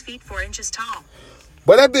is 6 feet 4 inches tall.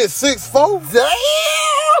 But that bitch 6'4". Damn!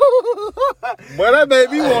 But that made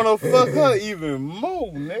me wanna fuck her even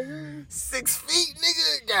more, nigga. 6 feet,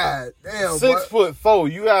 nigga. God damn.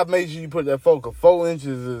 6'4". You gotta make sure you put that 4, cause 4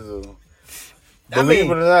 inches is a. I Believe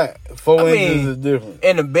mean- it or not, 4 I inches mean- is different.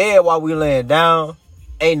 In the bed while we laying down,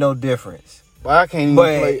 ain't no difference. But I can't even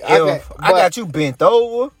But play. if I got you bent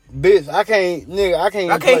over, bitch. I can't, nigga. I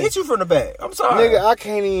can't. I Even can't play, hit you from the back. I'm sorry. nigga. I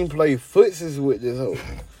can't even play footsies with this hoe.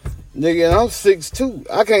 Nigga, and I'm 6'2".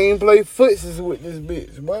 I can't even play footsies with this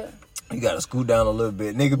bitch, boy. You gotta scoot down a little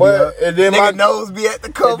bit. Nigga, But- be and then nigga my- nose be at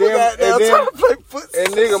the cover, and then- goddamn, and then- trying to play foot. And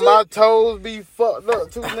nigga, my toes be fucked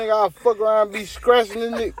up too. Nigga, I fuck around and be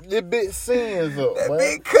scratching this bitch sins up, That boy.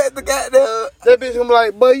 big cut the goddamn. That bitch gonna be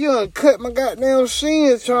like, boy, you done cut my goddamn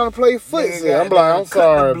shins trying to play footsie. Nigga I'm like, I'm cut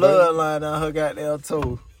sorry, the bro. bloodline out her goddamn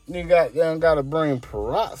toe. Nigga goddamn gotta bring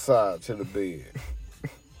peroxide to the bed.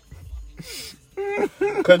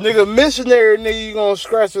 Cause nigga, missionary nigga, you gonna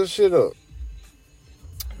scratch your shit up.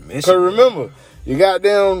 Cause remember, you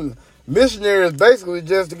goddamn missionary is basically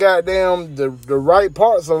just the goddamn the right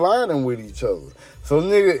parts aligning with each other. So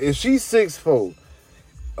nigga, if she's 6'4", It's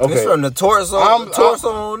okay, from the torso,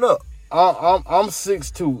 on up. I'm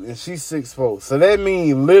 6'2" and she's 6'4". So that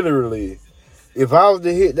means literally, if I was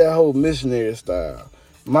to hit that whole missionary style,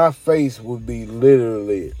 my face would be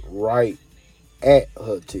literally right at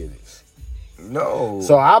her titties. No.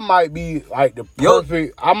 So I might be like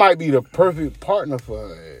I might be the perfect partner for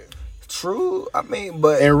her ass. True. I mean,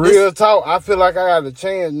 but And real talk, I feel like I got a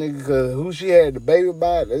chance, nigga, because who she had the baby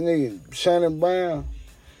by, that nigga Shannon Brown.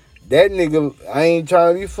 That nigga, I ain't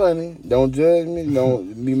trying to be funny. Don't judge me.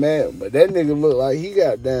 Don't be mad. But that nigga look like he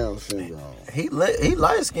got Down syndrome. he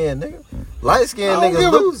light skinned, nigga. Light skinned I don't niggas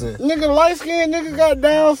give a- losing. Nigga, light skinned nigga got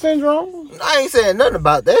Down syndrome. I ain't saying nothing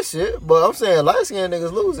about that shit, but I'm saying light skinned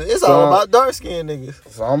niggas losing. It's all about dark skinned niggas.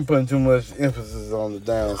 So I'm putting too much emphasis on the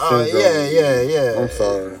Down syndrome. Yeah. I'm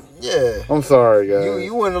sorry. Yeah. I'm sorry, guys.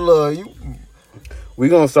 You went a little. We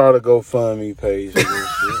gonna start a GoFundMe page for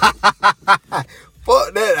this shit.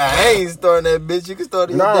 Fuck that. I ain't starting that bitch. You can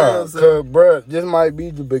start it your Nah, damn cause self. bruh, this might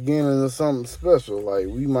be the beginning of something special. Like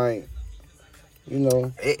we might, you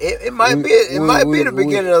know, It might we- be. It we- might we- be the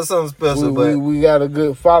beginning of something special, but we got a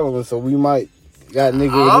good following, so we might got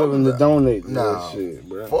niggas willing to donate to nah. that shit,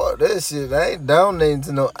 bruh. fuck that shit. I ain't donating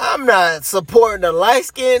to no. I'm not supporting a light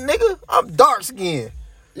skinned nigga. I'm dark skinned.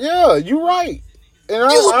 Yeah, you right.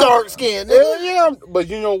 And You dark skinned nigga. Yeah, but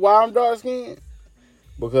you know why I'm dark skinned?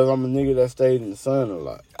 Because I'm a nigga that stayed in the sun a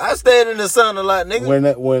lot. I stayed in the sun a lot,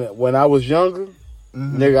 nigga. When I was younger,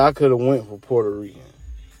 nigga, I could have went for Puerto Rican.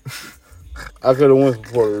 I could have went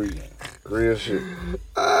for Puerto Rican. Real shit.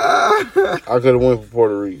 I could have went for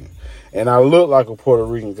Puerto Rican. And I looked like a Puerto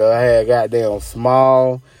Rican because I had goddamn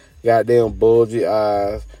small, goddamn bulgy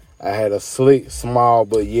eyes. I had a slick, small,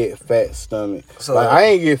 but yet fat stomach. So- like, I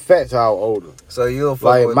ain't get fat till I was older. So you'll fuck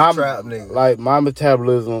Like with my the trap nigga. like my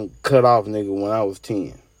metabolism cut off, nigga, when I was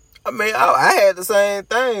 10. I mean, I had the same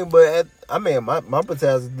thing, but my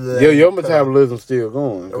metabolism. Your metabolism still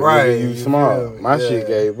going. 'Cause Right, nigga, you you small. feel me? My Yeah. shit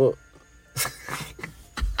gave up.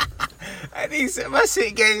 I think said my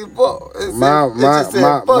shit gave up. My-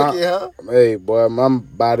 fuck my- it, huh? Hey, boy, my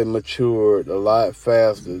body matured a lot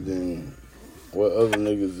faster than what other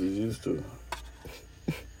niggas is used to.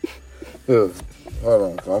 Here, hold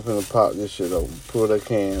on. I'm finna pop this shit open. Pull that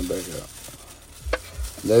can back out.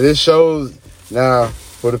 Now, this shows, now,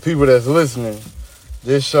 for the people that's listening,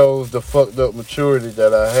 this shows the fucked up maturity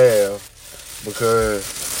that I have.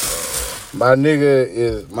 Because my nigga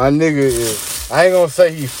is, I ain't gonna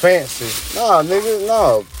say he fancy. Nah, nigga,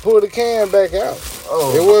 nah. Pull the can back out.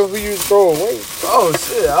 Oh. It wasn't for you to throw away. Oh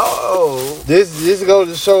shit! Oh. This goes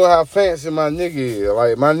to show how fancy my nigga is.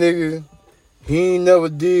 Like, my nigga, he ain't never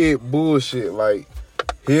did bullshit. Like,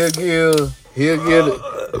 he'll give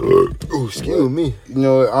Oh, excuse me. you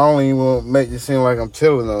know, I don't even want to make it seem like I'm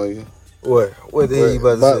telling on you. What the hell you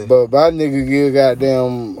about to say? But my nigga give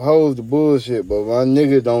goddamn hoes the bullshit, but my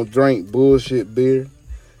nigga don't drink bullshit beer.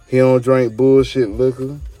 He don't drink bullshit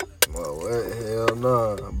liquor. Well, what? Hell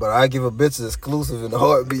no. But I give a bitch exclusive in a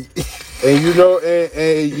heartbeat. And you know,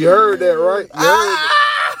 and you heard that, right?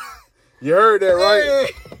 You heard that, right?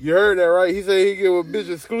 You heard that, right? He said he give a bitch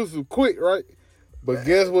exclusive quick, right? But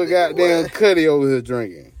guess what goddamn Cuddy over here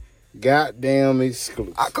drinking? Goddamn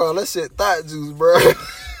exclusive. I call that shit thought juice, bro.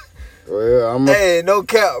 Well, hey, no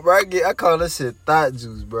cap, bro. I call that shit thought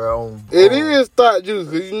juice, bro. It is thought juice,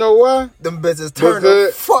 because you know why? Them bitches turn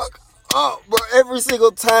the fuck up, bro. Every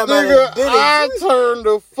single time nigga, I turn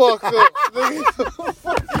the fuck up.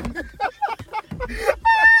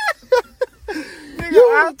 Nigga,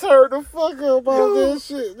 I turned the fuck up about that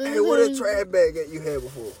shit. Nigga, hey, what a trash bag that you had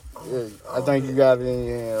before? Yeah, I think you got it in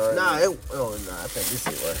your hand right now. I think this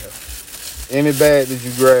is right here. Any bag that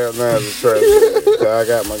you grab now is a trash bag. Cause I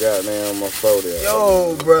got my goddamn my photo.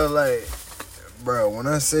 Yo, bro, when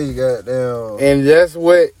I say goddamn, and that's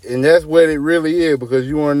what it really is, because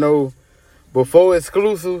you wanna know, before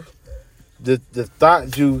exclusive, the thought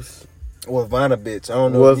juice was Vanna bitch. I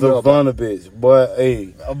don't know. Was a Vanna bitch, boy.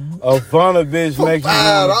 Hey, a Vanna bitch makes you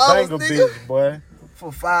think a bitch, boy.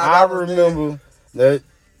 For $5, I remember that.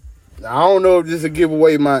 I don't know if this will give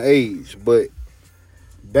away my age, but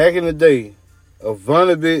back in the day, a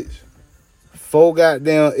Vanna bitch, 4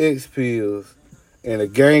 goddamn X pills, and a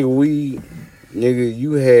gang of weed, nigga,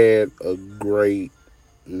 you had a great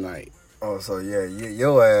night. Oh, so yeah,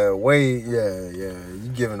 your ass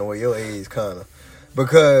you giving away your age, kinda,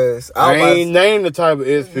 because I ain't name the type of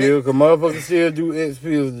X pill, cause motherfuckers still do X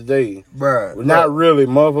pills today, bruh. Well, not really,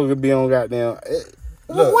 motherfuckers be on goddamn.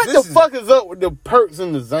 Look, what the fuck is up with the perks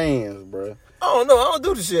and the Zans, bro? I don't know. I don't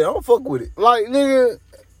do the shit. I don't fuck with it. Like, nigga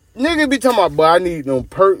be talking about, boy, I need them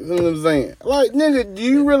perks and them Zans. Like, nigga, do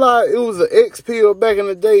you realize it was an X pill back in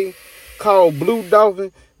the day called Blue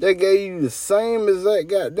Dolphin that gave you the same exact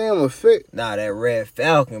goddamn effect? Nah, that Red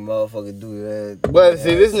Falcon motherfucker do that. But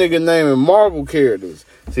see, this nigga naming Marvel characters.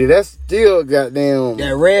 See, that's still goddamn.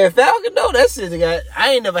 That Red Falcon though, that shit I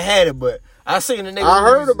ain't never had it, but I seen the nigga. I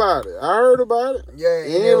heard about it. Yeah,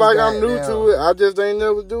 it ain't like I'm new to it. I just ain't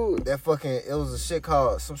never do it. That fucking, it was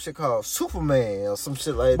some shit called Superman or some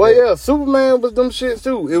shit like that. But yeah, Superman was them shits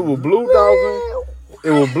too. It was Blue Dolphin. It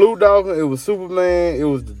was Blue Dolphin. It was Superman. It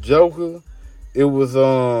was the Joker. It was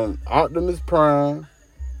Optimus Prime,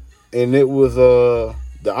 and it was the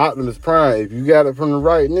Optimus Prime. If you got it from the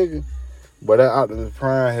right nigga, but that Optimus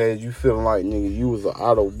Prime had you feeling like, nigga, you was an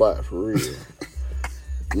Autobot for real.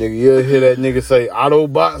 Nigga, you'll hear that nigga say,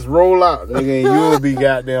 Autobots roll out, nigga, and you'll be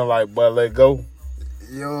goddamn like, boy, let go.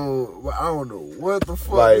 Yo, I don't know what the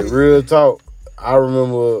fuck. Like, real talk. I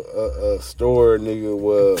remember a story, nigga,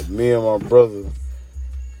 where me and my brother,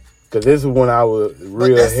 because this is when I was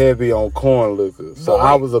real heavy on corn liquor. So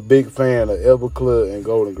I was a big fan of Everclear and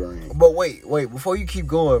Golden Grain. But wait, before you keep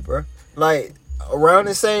going, bro. Like, around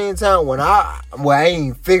the same time when I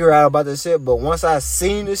ain't figure out about this shit, but once I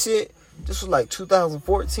seen the shit, this was like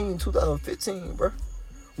 2014, 2015, bro.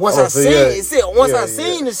 Once I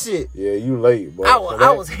seen the shit. Yeah, you late, bro.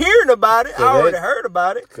 I was hearing about it. I already heard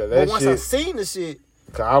about it. But once I seen the shit.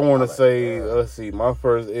 Cause I want to say, let's see, my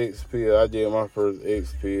first X pill, I did my first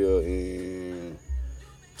X pill in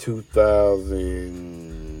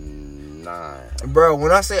 2009. Bro,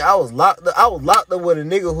 when I say I was locked up with a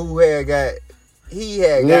nigga who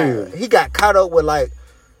he got caught up with like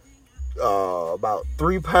about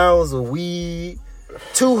 3 pounds of weed,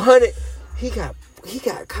 200. He got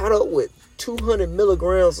caught up with 200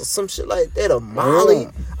 milligrams or some shit like that of Molly.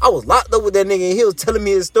 Yeah. I was locked up with that nigga, and he was telling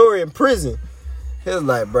me his story in prison. He was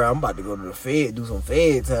like, bro, I'm about to go to the Fed, do some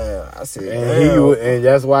Fed time. I said, and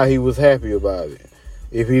that's why he was happy about it.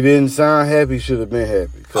 If he didn't sound happy, he should have been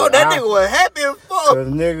happy. That nigga was happy as fuck. Cause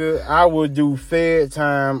nigga, I would do Fed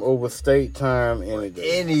time over state time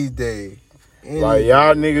any day. Like,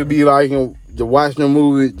 y'all nigga be liking to watch them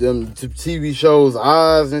movies, them TV shows,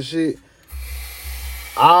 Oz and shit.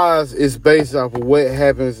 Oz is based off of what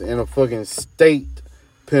happens in a fucking state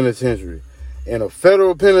penitentiary. In a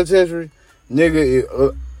federal penitentiary,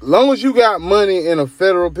 nigga, long as you got money in a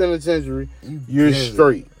federal penitentiary, you're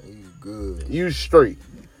straight. You straight.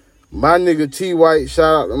 My nigga T White,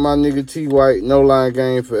 shout out to my nigga T White, No Line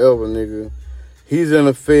Game Forever, nigga. He's in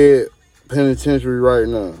a Fed penitentiary right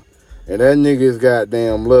now. And that nigga is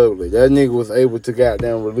goddamn lovely. That nigga was able to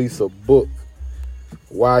goddamn release a book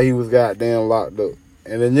while he was goddamn locked up.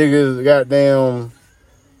 And the nigga is goddamn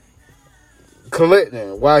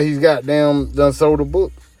collecting while he's goddamn done sold a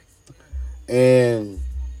book. And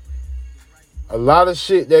a lot of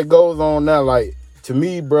shit that goes on now, like, to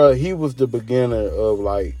me, bro, he was the beginner of,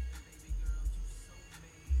 like,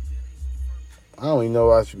 I don't even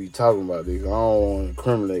know if I should be talking about this. I don't want to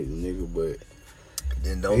incriminate the nigga, but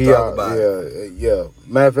then don't talk about it. Yeah.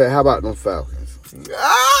 Matter of fact, how about them Falcons?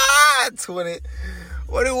 20.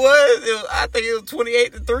 What it was, I think it was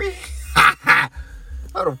 28-3. How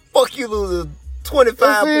the fuck you lose a 25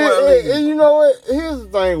 point lead? And you know what? Here's the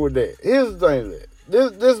thing with that.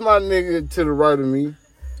 This my nigga to the right of me.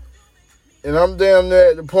 And I'm damn near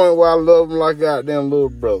at the point where I love him like a goddamn little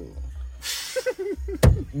brother.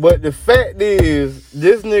 But the fact is,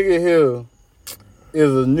 this nigga here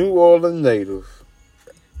is a New Orleans native.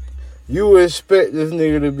 You would expect this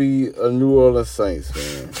nigga to be a New Orleans Saints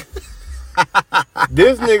fan.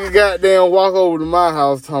 This nigga goddamn walk over to my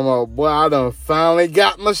house talking about, boy, I done finally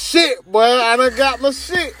got my shit, boy. I done got my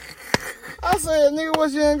shit. I said, nigga,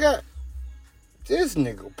 what you ain't got? This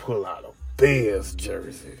nigga pull out a Bears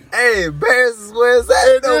jersey. Hey, Bears is where it's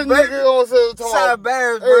at, though, This baby. nigga gonna say, Shout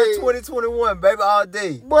Bears, bro, 2021, baby, all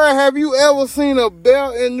day. boy, have you ever seen a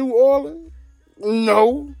bell in New Orleans?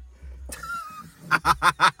 No.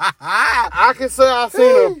 I can say I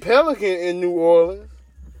seen a pelican in New Orleans,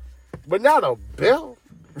 but not a bell.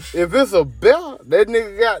 If it's a bell, that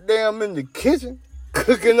nigga goddamn in the kitchen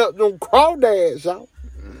cooking up them crawdads, y'all.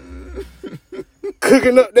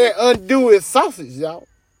 Cooking up that undue sausage, y'all.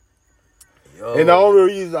 Yo. And the only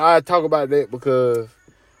reason I talk about that because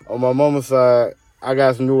on my mama's side, I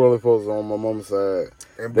got some New Orleans folks on my mama's side.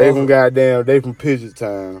 And They both- from goddamn, they from Pigeon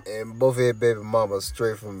Town. And both of their baby mamas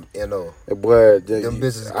straight from NO. And boy, Them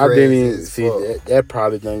bitches I didn't crazy even as see fuck. that. That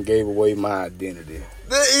probably done gave away my identity.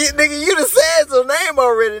 Nigga, you done said your name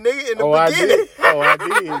already, nigga, in the beginning.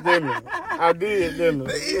 I did, didn't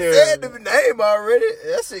I? You said the name already.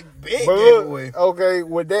 That shit big But giveaway. look, okay,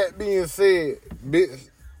 with that being said, bitches,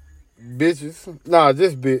 nah,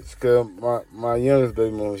 just bitch, cause my youngest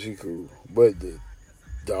baby mama, she cool. But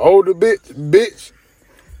the older bitch,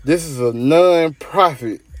 this is a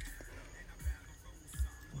non-profit.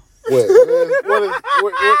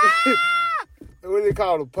 What they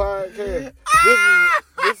call a podcast?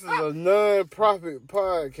 This is a non-profit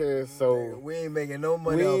podcast, so We ain't making no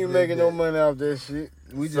money. we off ain't this making no bitch. money off that shit.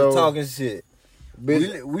 We just So, talking shit.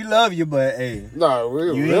 bitch. We love you, but hey, Nah,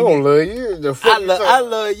 we You don't ain't- love you. The fuck I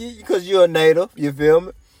love you because you're a native. You feel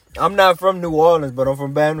me? I'm not from New Orleans, but I'm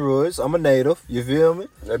from Baton Rouge. I'm a native. You feel me?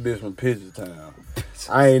 That bitch from Pigeon Town.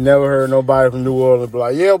 I ain't never heard nobody from New Orleans be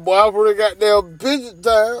like, yeah, boy, I'm from the goddamn Pigeon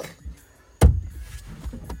Town.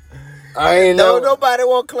 I ain't No, never. nobody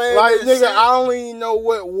won't claim Like, that nigga, shit. I don't even know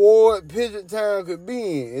what ward Pigeon Town could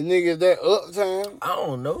be in. And nigga, that uptown. I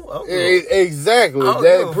don't know. I don't know. Exactly. I don't give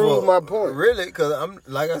That a proves fuck. my point. Really, because I'm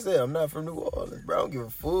like I said, I'm not from New Orleans, bro. I don't give a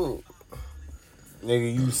fuck.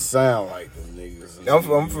 Nigga, you sound like them niggas.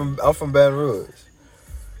 I'm from Baton Rouge.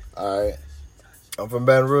 Alright. I'm from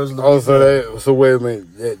Baton Rouge, Oh, Louisiana. so wait a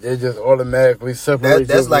minute. They just automatically separate.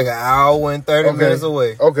 That's like an hour and 30 minutes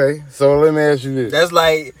away. Okay, so let me ask you this. That's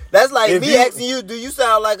like If me you- asking you, do you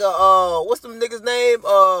sound like a what's them niggas name?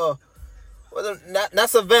 Not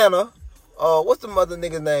Savannah. What's the mother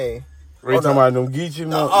nigga's name? We talking about them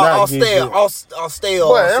Geechee? Austell.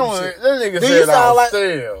 Boy, or some shit. that nigga Do you said sound like-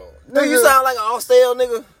 Austell. Do you sound like an Austell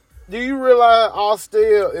nigga? Do you realize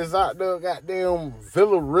Austell is out there goddamn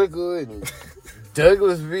Villa Rica and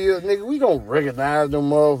Douglasville? Nigga, we don't recognize them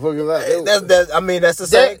motherfuckers out there. That's the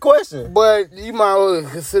same question. But you might well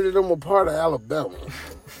consider them a part of Alabama.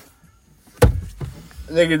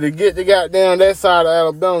 Nigga, to get the goddamn that side of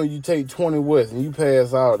Alabama, you take 20 West and you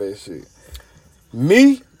pass all that shit.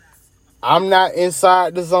 Me, I'm not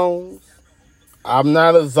inside the zones. I'm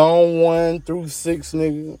not a zone 1 through 6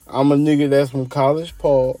 nigga. I'm a nigga that's from College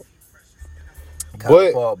Park.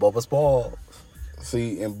 But Bubba Spall.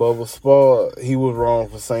 see, and Bubba Spar, he was wrong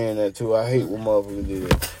for saying that too. I hate when motherfuckers do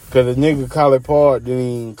that. Cause the nigga College Park didn't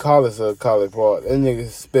even call it a College Park. That nigga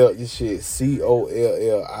spelled this shit Colli.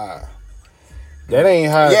 That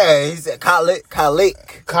ain't how. Yeah, he said College. College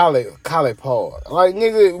Park. Like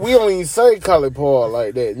nigga, we don't even say College Park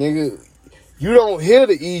like that, nigga. You don't hear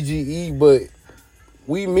the EGE, but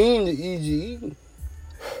we mean the EGE.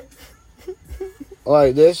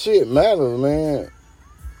 Like that shit matters, man.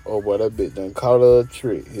 Oh boy, that bitch done caught her a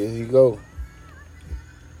trick. Here he go.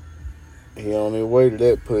 He on his way to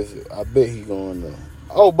that pussy. I bet he going there.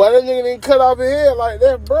 Oh, but that nigga didn't cut off his head like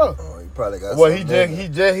that, bro. Oh, he probably got. Well, something in he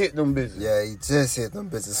there. just hit them bitches. Yeah, he just hit them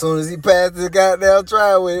bitches. As soon as he passed the goddamn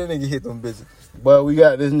driveway, that nigga hit them bitches. But we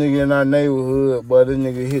got this nigga in our neighborhood, but this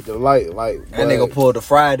nigga hit the light. Like That nigga pulled the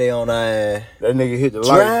Friday on our ass. That nigga hit the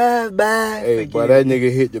light. Drive by. Hey, but that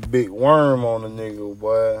nigga hit the big worm on the nigga,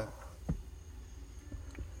 boy.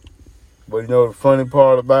 But you know the funny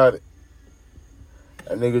part about it?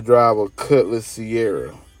 That nigga drive a Cutlass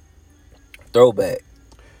Sierra. Throwback.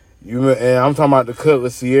 And I'm talking about the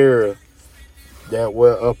Cutlass Sierra that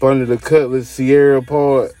went up under the Cutlass Sierra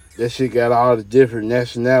part. That shit got all the different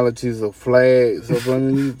nationalities of flags up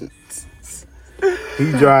underneath it.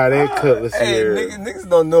 He drive that Cutlass Hey, here. niggas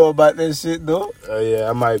don't know about that shit though. Yeah,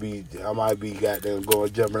 I might be goddamn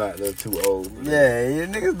going jumping out there too old. Yeah,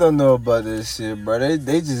 niggas don't know about this shit, bro.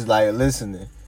 They just like listening.